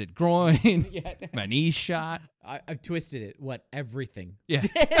twisted groin, my knees shot. I've twisted it. What? Everything. Yeah.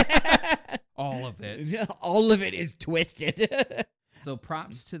 All of it. All of it is twisted. So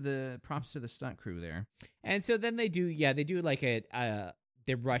props to the stunt crew there. And so then they do like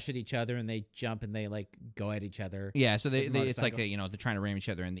they rush at each other and they jump and they like go at each other. Yeah, so they it's like they're trying to ram each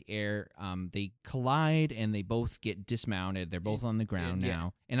other in the air. They collide and they both get dismounted. They're both on the ground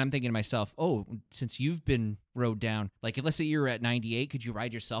now. And I'm thinking to myself, oh, since you've been rode down, like let's say you're at 98, could you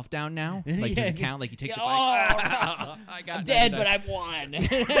ride yourself down now? Like does it count? Like you take the bike? I'm dead, but I've won.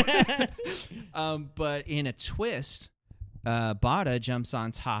 But in a twist, Bada jumps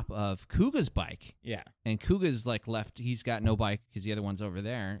on top of Kuga's bike. Yeah. And Kuga's like left. He's got no bike because the other one's over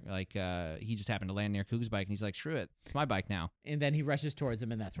there. Like he just happened to land near Kuga's bike, and he's like, "Screw it, it's my bike now." And then he rushes towards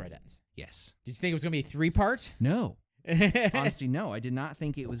him, and that's where it ends. Yes. Did you think it was going to be a 3-part? No. Honestly, no. I did not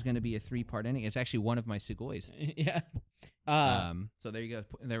think it was going to be a 3-part ending. It's actually one of my Sugois. Yeah. So there you go.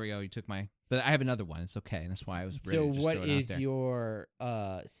 There we go. You took my. But I have another one. It's okay. That's why I was ready to just what throw it is out there. Your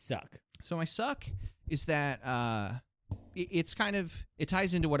suck? So my suck is that it's kind of, it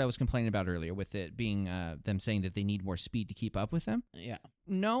ties into what I was complaining about earlier with it being them saying that they need more speed to keep up with them. Yeah.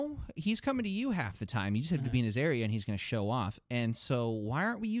 no, he's coming to you half the time. You just have to be in his area, and he's going to show off. And so why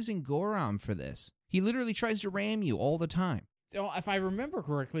aren't we using Gorom for this? He literally tries to ram you all the time. So if I remember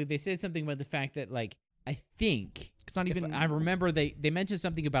correctly, they said something about the fact that, like, I think it's not even. I remember they mentioned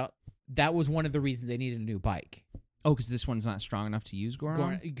something about that was one of the reasons they needed a new bike. Oh, because this one's not strong enough to use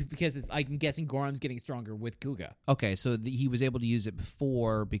Gorom? Because I'm guessing Gorom's getting stronger with Kuga. Okay, so he was able to use it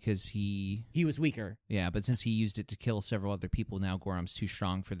before because he was weaker. Yeah, but since he used it to kill several other people, now Gorom's too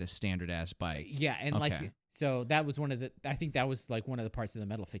strong for this standard-ass bike. Yeah, and so that was I think that was like one of the parts of the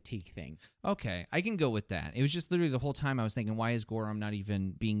metal fatigue thing. Okay, I can go with that. It was just literally the whole time I was thinking, why is Gorom not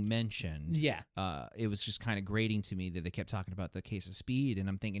even being mentioned? Yeah. It was just kind of grating to me that they kept talking about the case of Speed, and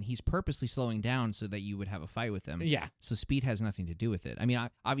I'm thinking he's purposely slowing down so that you would have a fight with him. Yeah. So Speed has nothing to do with it. I mean,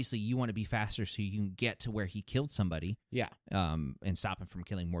 obviously you want to be faster so you can get to where he killed somebody. Yeah. And stop him from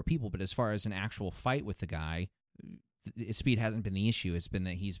killing more people. But as far as an actual fight with the guy, Speed hasn't been the issue. It's been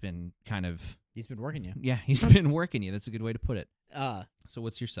that he's been kind of... He's been working you. Yeah, he's been working you. That's a good way to put it. So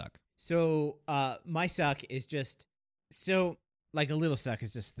what's your suck? So my suck is just... So, like, a little suck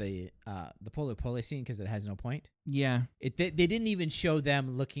is just the Polo scene because it has no point. Yeah. They didn't even show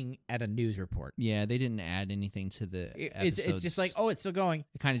them looking at a news report. Yeah, they didn't add anything to the episodes. It's just like, oh, it's still going.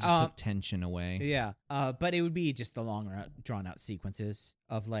 It kind of just took tension away. Yeah. But it would be just the long, drawn-out sequences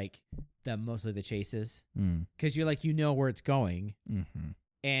of, like, mostly the chases. Because you're like, you know where it's going. Mm-hmm.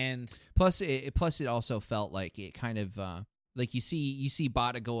 And plus it also felt like it kind of like you see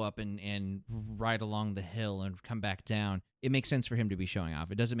Bata go up and ride along the hill and come back down. It makes sense for him to be showing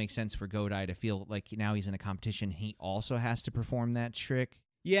off. It doesn't make sense for Godai to feel like now he's in a competition. He also has to perform that trick.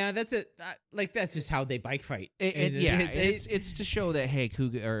 Yeah, that's it. Like that's just how they bike fight. It's to show that hey,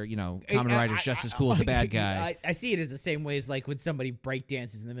 Kuga or Kamen Rider's just as cool as the bad guy. I see it as the same way as like when somebody break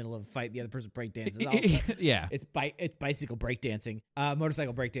dances in the middle of a fight, the other person break dances. Also. Yeah, it's bicycle break dancing,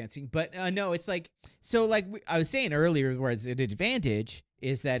 motorcycle break dancing. But no, it's like so. Like I was saying earlier, where it's an advantage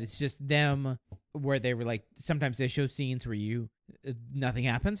is that it's just them where they were like sometimes they show scenes where nothing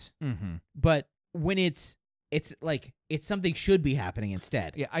happens, but when it's like it's something should be happening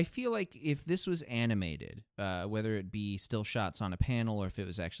instead. Yeah, I feel like if this was animated, whether it be still shots on a panel or if it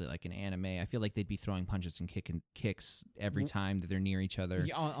was actually like an anime, I feel like they'd be throwing punches and kicks every time that they're near each other.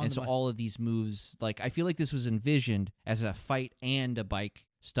 Yeah, and so all of these moves, like I feel like this was envisioned as a fight and a bike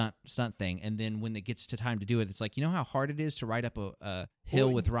stunt thing, and then when it gets to time to do it, it's like, you know how hard it is to ride up a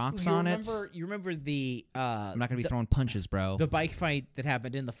hill with rocks on it? You remember the... I'm not going to be throwing punches, bro. The bike fight that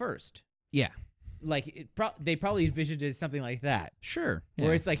happened in the first. Yeah. Like, they probably envisioned it as something like that. Sure. Yeah.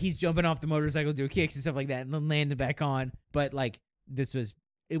 Where it's like he's jumping off the motorcycle, doing kicks and stuff like that, and then landing back on. But, like,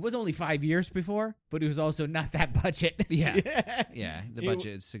 it was only 5 years before, but it was also not that budget. Yeah. Yeah, the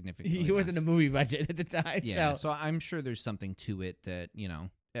budget is significant. It wasn't a movie budget at the time. Yeah, so I'm sure there's something to it that,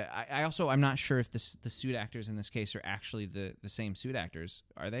 I'm not sure if the suit actors in this case are actually the same suit actors.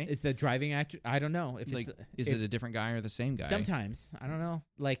 Are they? Is the driving actor? I don't know. Is it a different guy or the same guy? Sometimes. I don't know.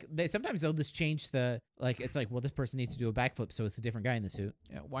 Like, sometimes they'll just change it's like, well, this person needs to do a backflip, so it's a different guy in the suit.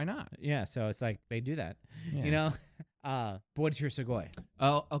 Yeah, why not? Yeah, so it's like, they do that. Yeah. But what's your Sugoi?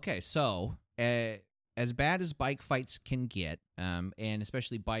 Oh, okay. So, as bad as bike fights can get, and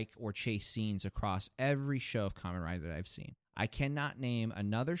especially bike or chase scenes across every show of Kamen Rider that I've seen, I cannot name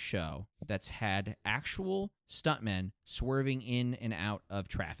another show that's had actual stuntmen swerving in and out of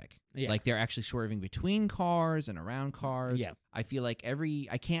traffic. Yeah. Like they're actually swerving between cars and around cars. Yeah. I feel like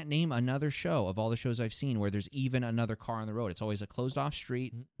I can't name another show of all the shows I've seen where there's even another car on the road. It's always a closed off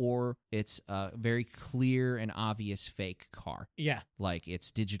street or it's a very clear and obvious fake car. Yeah. Like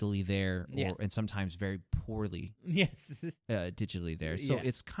it's digitally there and sometimes very poorly digitally there. So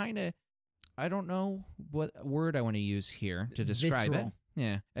it's kind of, I don't know what word I want to use here to describe visceral. it.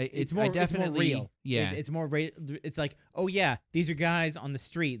 Yeah, it's more real. Yeah, it's more. It's like, oh yeah, these are guys on the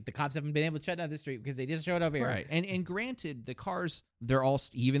street. The cops haven't been able to shut down the street because they just showed up here. Right, and granted, the cars, they're all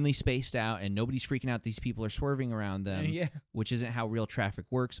evenly spaced out, and nobody's freaking out. These people are swerving around them, which isn't how real traffic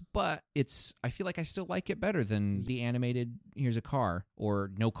works. But I feel like I still like it better than the animated. Here's a car or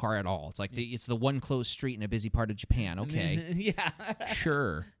no car at all. It's like it's the one closed street in a busy part of Japan. Okay,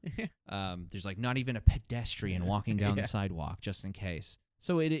 sure. There's like not even a pedestrian walking down the sidewalk just in case.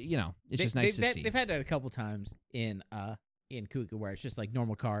 So it's just nice to see. They've had that a couple times in Kuga where it's just like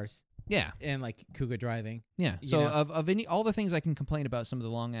normal cars. Yeah. And like Kuga driving. Yeah. So of all the things I can complain about, some of the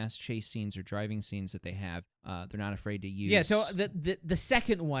long ass chase scenes or driving scenes that they have, they're not afraid to use. Yeah. So the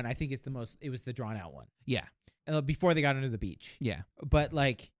second one I think is it was the drawn out one. Yeah. before they got into the beach. Yeah. But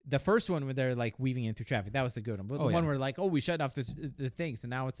like the first one where they're like weaving in through traffic, that was the good one. But the one where like, oh, we shut off the thing. So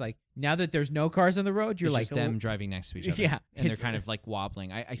now it's like, now that there's no cars on the road, you're it's like just them driving next to each other. Yeah. And they're kind of like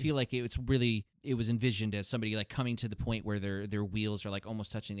wobbling. I feel like it was envisioned as somebody like coming to the point where their wheels are like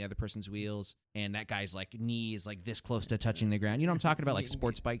almost touching the other person's wheels, and that guy's like knee is like this close to touching the ground. You know what I'm talking about? Like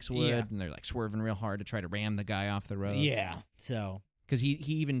sports bikes would, and they're like swerving real hard to try to ram the guy off the road. Yeah. So because he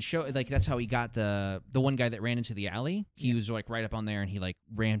even showed like that's how he got the one guy that ran into the alley. He was like right up on there, and he like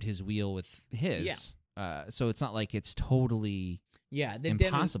rammed his wheel with his. Yeah. So it's not like it's totally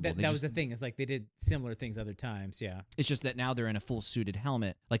impossible. That was the thing. Is like they did similar things other times. Yeah. It's just that now they're in a full suited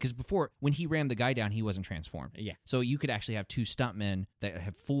helmet. Like because before when he rammed the guy down, he wasn't transformed. Yeah. So you could actually have two stuntmen that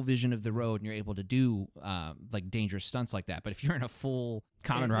have full vision of the road, and you're able to do like dangerous stunts like that. But if you're in a full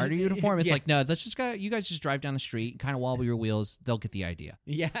Kamen Rider uniform, it's like, no, you guys just drive down the street, kind of wobble your wheels. They'll get the idea.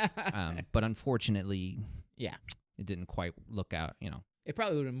 Yeah. But unfortunately, it didn't quite look out, It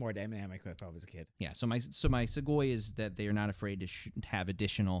probably would have been more dynamic if I was a kid. Yeah, so my Sugoi is that they are not afraid to have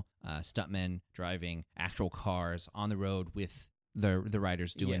additional stuntmen driving actual cars on the road with the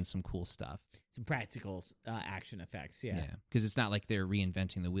riders doing some cool stuff. Some practical action effects, Yeah, because it's not like they're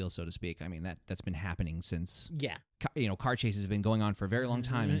reinventing the wheel, so to speak. I mean, that's been happening since... Yeah. Car chases have been going on for a very long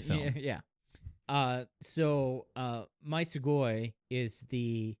time in film. Yeah. So my Sugoi is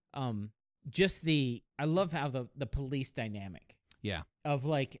I love how the police dynamic. Yeah. Of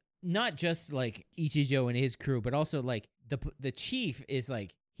like not just like Ichijo and his crew, but also like the chief is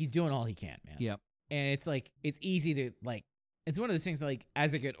like he's doing all he can, man. Yep. And it's like it's easy to like it's one of those things that, like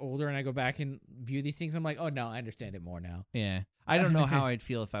as I get older and I go back and view these things, I'm like, oh no, I understand it more now. Yeah. I don't know how I'd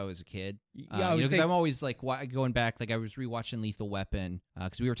feel if I was a kid. Because I'm always like going back. Like I was rewatching Lethal Weapon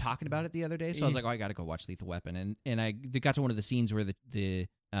because we were talking about it the other day. So I was like, oh, I got to go watch Lethal Weapon. And I got to one of the scenes where the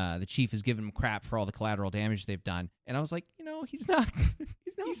chief is giving him crap for all the collateral damage they've done, and I was like, he's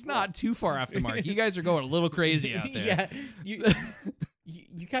not too far off the mark. You guys are going a little crazy out there. Yeah,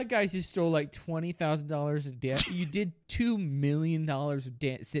 you got guys who stole like $20,000 of debt. You did $2 million of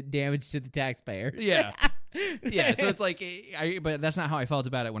damage to the taxpayers. Yeah. Yeah, so it's like, but that's not how I felt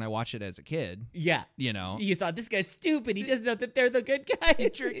about it when I watched it as a kid. Yeah. You thought, this guy's stupid. He doesn't know that they're the good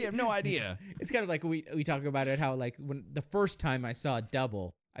guys. You have no idea. It's kind of like we talk about it, how like when the first time I saw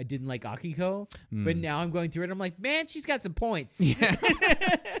Double, I didn't like Akiko, but now I'm going through it. I'm like, man, she's got some points. Yeah.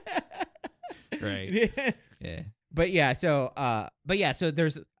 Right. Yeah. So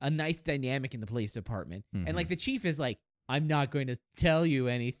there's a nice dynamic in the police department. Mm-hmm. And like the chief is like, I'm not going to tell you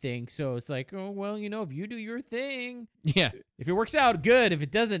anything. So it's like, oh, well, if you do your thing. Yeah. If it works out, good. If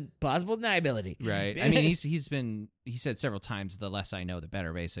it doesn't, plausible deniability. Right. I mean, he said several times, the less I know, the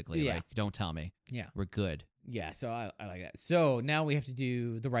better, basically. Yeah. Like, don't tell me. Yeah. We're good. Yeah. So I like that. So now we have to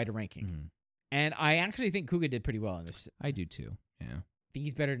do the writer ranking. Mm-hmm. And I actually think Kuga did pretty well on this. I do too. Yeah. Think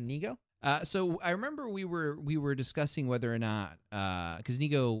he's better than Nigo? So I remember we were discussing whether or not, because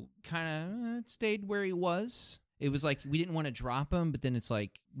Nigo kind of stayed where he was. It was like we didn't want to drop him, but then it's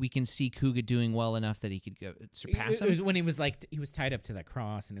like we can see Kuga doing well enough that he could go surpass him. It was when he was like he was tied up to that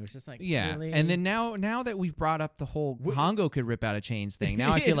cross, and it was just like really? And then now that we've brought up the whole Hongo could rip out of chains thing,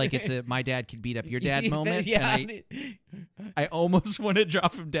 now I feel like it's a my dad could beat up your dad moment. Yeah. And I almost want to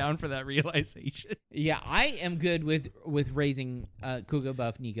drop him down for that realization. Yeah, I am good with raising Kuga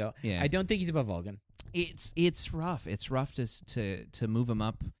above Nigo. Yeah. I don't think he's above Vulcan. It's rough. It's rough to move him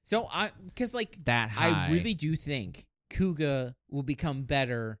up. So because like that high. I really do think Kuga will become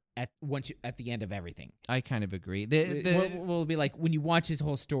better at the end of everything. I kind of agree. Will be like when you watch his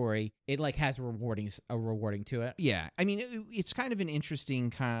whole story, it like has a rewarding to it. Yeah, I mean it's kind of an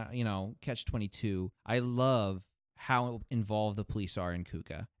interesting catch-22. I love how involved the police are in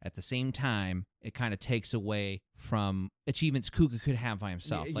Kuga. At the same time, it kind of takes away from achievements Kuga could have by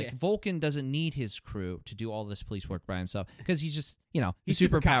himself. Yeah, like Vulcan doesn't need his crew to do all this police work by himself because he's just, he's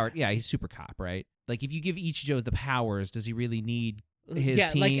super powered. Cop. Yeah, he's super cop, right? Like if you give Ichijo the powers, does he really need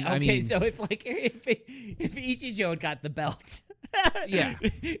his team? Like, okay, so if Ichijo had got the belt, yeah,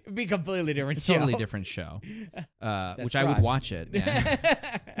 it'd be a completely different show. Totally different show. Which I would watch it.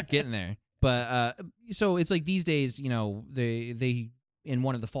 Yeah. Getting there. But so it's like these days, they and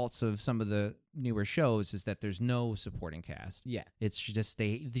one of the faults of some of the newer shows is that there's no supporting cast. Yeah, it's just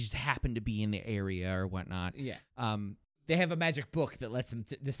they just happen to be in the area or whatnot. Yeah, they have a magic book that lets them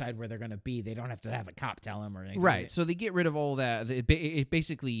decide where they're going to be. They don't have to have a cop tell them or anything. Right. So they get rid of all that. It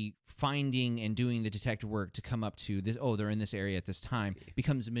basically finding and doing the detective work to come up to this. Oh, they're in this area at this time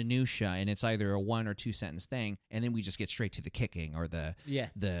becomes minutia, and it's either a 1 or 2 sentence thing, and then we just get straight to the kicking or the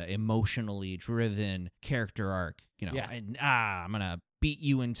emotionally driven character arc. And I'm gonna beat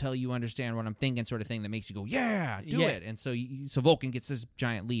you until you understand what I'm thinking sort of thing that makes you go, yeah, do it. And so Vulcan gets this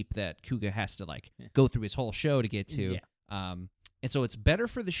giant leap that Kuga has to like go through his whole show to get to. Yeah. And so it's better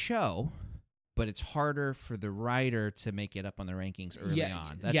for the show, but it's harder for the writer to make it up on the rankings early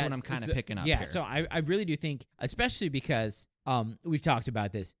on. That's what I'm kind of picking up here. So I really do think, especially because we've talked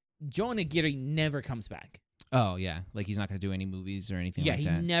about this, Joe Nagiri never comes back. Oh, yeah. Like, he's not going to do any movies or anything like that.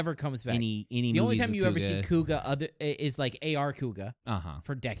 Yeah, he never comes back. Any the only time you ever see Kuga is like AR Kuga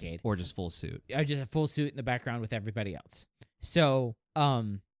for a decade. Or just full suit. Or just a full suit in the background with everybody else. So,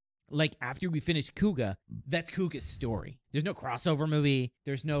 like, after we finish Kuga, that's Kuga's story. There's no crossover movie.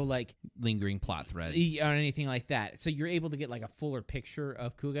 There's no, like... lingering plot threads. Or anything like that. So you're able to get, like, a fuller picture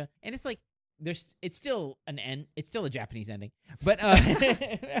of Kuga. And it's like, it's still an end. It's still a Japanese ending, but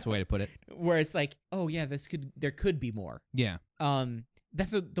that's the way to put it. Where it's like, oh yeah, there could be more. Yeah.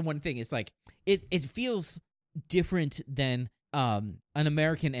 That's the one thing. It's like it feels different than an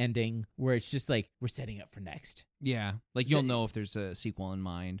American ending where it's just like we're setting up for next. Yeah, like you'll know if there's a sequel in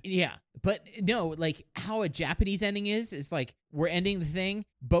mind. Yeah, but no, like how a Japanese ending is like we're ending the thing,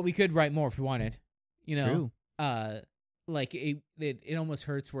 but we could write more if we wanted. You know. True. Like it almost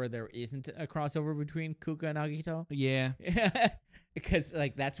hurts where there isn't a crossover between Kuga and Agito. Yeah, because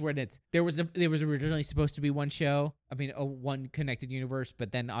like that's where there was originally supposed to be one show. I mean, one connected universe,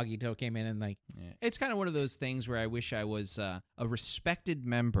 but then Agito came in and like it's kind of one of those things where I wish I was a respected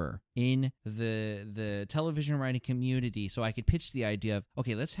member in the television writing community, so I could pitch the idea of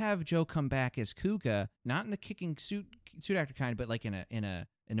okay, let's have Joe come back as Kuga, not in the kicking suit actor kind, but like in an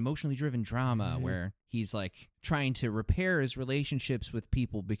emotionally driven drama where he's like trying to repair his relationships with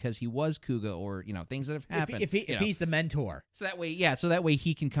people because he was Kuga or, you know, things that have happened. If he's the mentor. So that way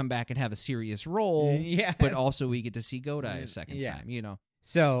he can come back and have a serious role, but also we get to see Godai a second time, you know.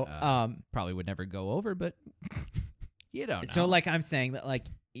 So, probably would never go over, but you don't know. So like I'm saying that like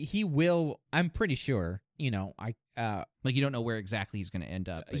he will, I'm pretty sure, you know, like you don't know where exactly he's going to end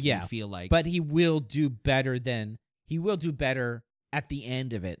up, but you feel like. But he will do better at the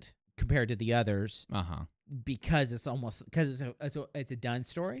end of it compared to the others. Because it's a done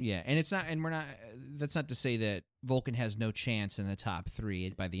story. Yeah, and it's not, and we're not. That's not to say that Vulcan has no chance in the top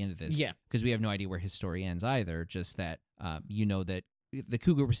 3 by the end of this. Yeah, because we have no idea where his story ends either. Just that, you know that the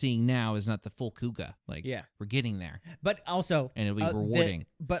Kuga we're seeing now is not the full Kuga. Like, we're getting there. But also, and it'll be rewarding.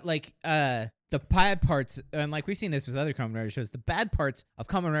 But like, the bad parts, and like we've seen this with other Kamen Rider shows, the bad parts of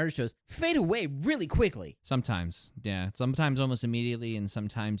Kamen Rider shows fade away really quickly. Sometimes, yeah. Sometimes almost immediately, and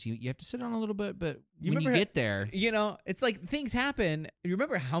sometimes you have to sit on a little bit, but when you get there... You know, it's like things happen. You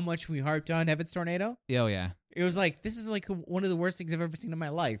remember how much we harped on Heaven's Tornado? Oh, yeah. It was like, this is like one of the worst things I've ever seen in my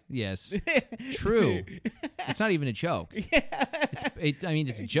life. Yes. True. It's not even a joke. Yeah.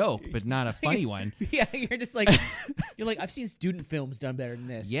 It's a joke, but not a funny one. Yeah, you're just like, I've seen student films done better than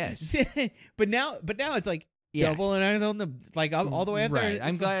this. Yes. But now it's like double and I was on the like all the way up there.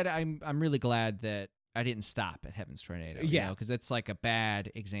 I'm really glad that I didn't stop at Heaven's Tornado. Yeah, because it's like a bad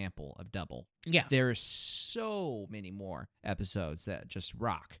example of double. Yeah, there are so many more episodes that just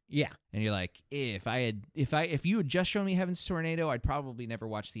rock. Yeah, and you're like, if you had just shown me Heaven's Tornado, I'd probably never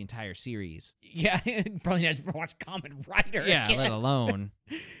watch the entire series. Yeah, probably never watch Kamen Rider. Yeah, again. let alone.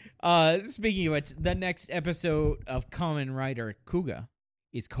 Speaking of which, the next episode of Kamen Rider Kuga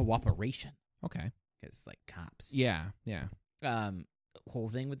is Cooperation. Okay. Because, like, cops. Yeah. Whole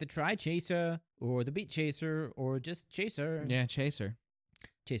thing with the Tri-Chaser, or the Beat Chaser, or just Chaser. Yeah, Chaser.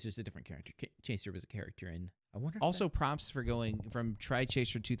 Chaser's a different character. Chaser was a character in... I wonder if also, props for going from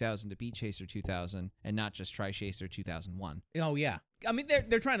Tri-Chaser 2000 to Beat Chaser 2000, and not just Tri-Chaser 2001. Oh, yeah. I mean,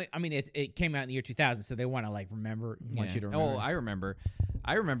 they're trying to... I mean, it came out in the year 2000, so they want to, like, want you to remember. Oh, I remember.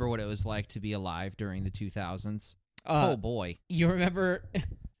 I remember what it was like to be alive during the 2000s. Oh, boy. You remember...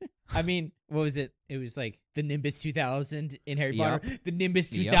 I mean, what was it? It was like the Nimbus 2000 in Harry Potter. The Nimbus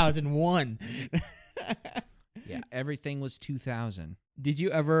 2001. Yeah, everything was 2000. Did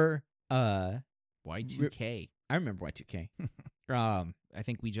you ever... Y2K. I remember Y2K. I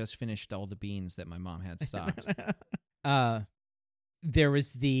think we just finished all the beans that my mom had stocked. There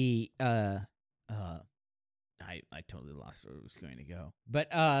was the... I totally lost where it was going to go. But...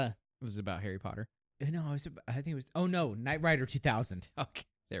 Was it about Harry Potter? No, I think it was... Oh, no. Knight Rider 2000. Okay.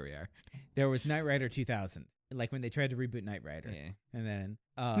 There we are. There was Knight Rider 2000, like when they tried to reboot Knight Rider. Yeah. And then...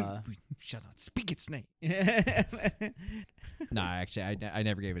 Shut up. Speak it, Snake. No, actually, I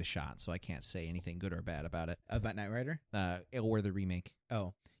never gave it a shot, so I can't say anything good or bad about it. About Knight Rider? Or the remake.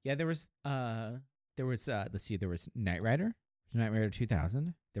 Oh. Yeah, there was let's see, there was Knight Rider, Knight Rider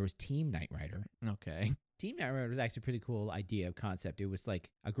 2000. There was Team Knight Rider. Okay. Team Knight Rider was actually a pretty cool idea, concept. It was like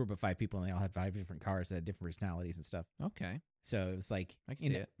a group of 5 people, and they all had 5 different cars that had different personalities and stuff. Okay. So it was like, I can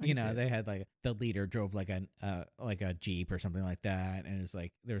see it. They had like the leader drove like a Jeep or something like that, and it was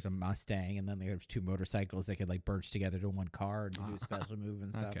like there was a Mustang, and then there was 2 motorcycles that could like merge togetger to one car and do a special move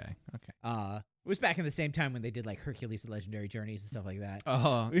and stuff. Okay. It was back in the same time when they did like Hercules and Legendary Journeys and stuff like that.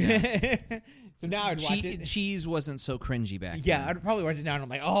 Oh, yeah. So now I'd watch it. Cheese wasn't so cringy back then. Yeah, I'd probably watch it now, and I'm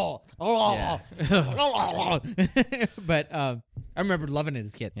like, but I remember loving it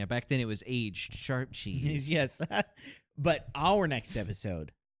as a kid. Yeah, back then it was aged sharp cheese. Yes. But our next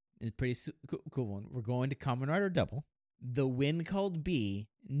episode is a pretty cool one. We're going to Kamen Rider Double, The Wind Called Bee,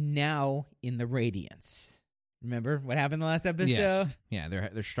 now in the Radiance. Remember what happened in the last episode? Yes. Yeah,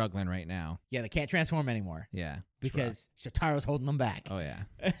 they're struggling right now. Yeah, they can't transform anymore. Yeah. Because Shotaro's holding them back. Oh, yeah.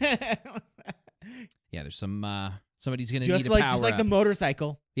 Yeah, there's some... somebody's going to need a power just like up. the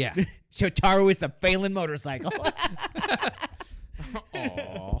motorcycle. Yeah. Shotaro is the failing motorcycle.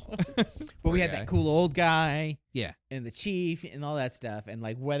 But we had that cool old guy. Yeah. And the chief and all that stuff. And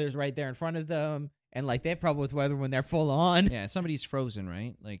like weather's right there in front of them. And like they have trouble with weather when they're full on. Yeah, somebody's frozen,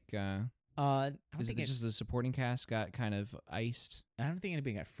 right? Like, is it just the supporting cast got kind of iced? I don't think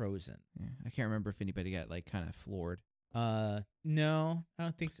anybody got frozen. Yeah, I can't remember if anybody got like kind of floored. No, I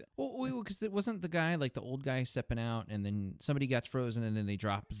don't think so. Well, because it wasn't the guy, like the old guy stepping out, and then somebody got frozen, and then they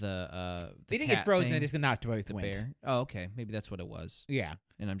dropped the they didn't get frozen. Thing, they just got knocked away with the wind. Bear. Oh, okay. Maybe that's what it was. Yeah.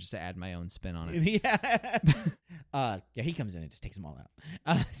 And I'm just to add my own spin on it. Yeah. Yeah, he comes in and just takes them all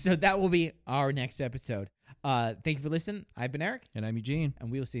out. So that will be our next episode. Thank you for listening. I've been Eric. And I'm Eugene.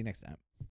 And we will see you next time.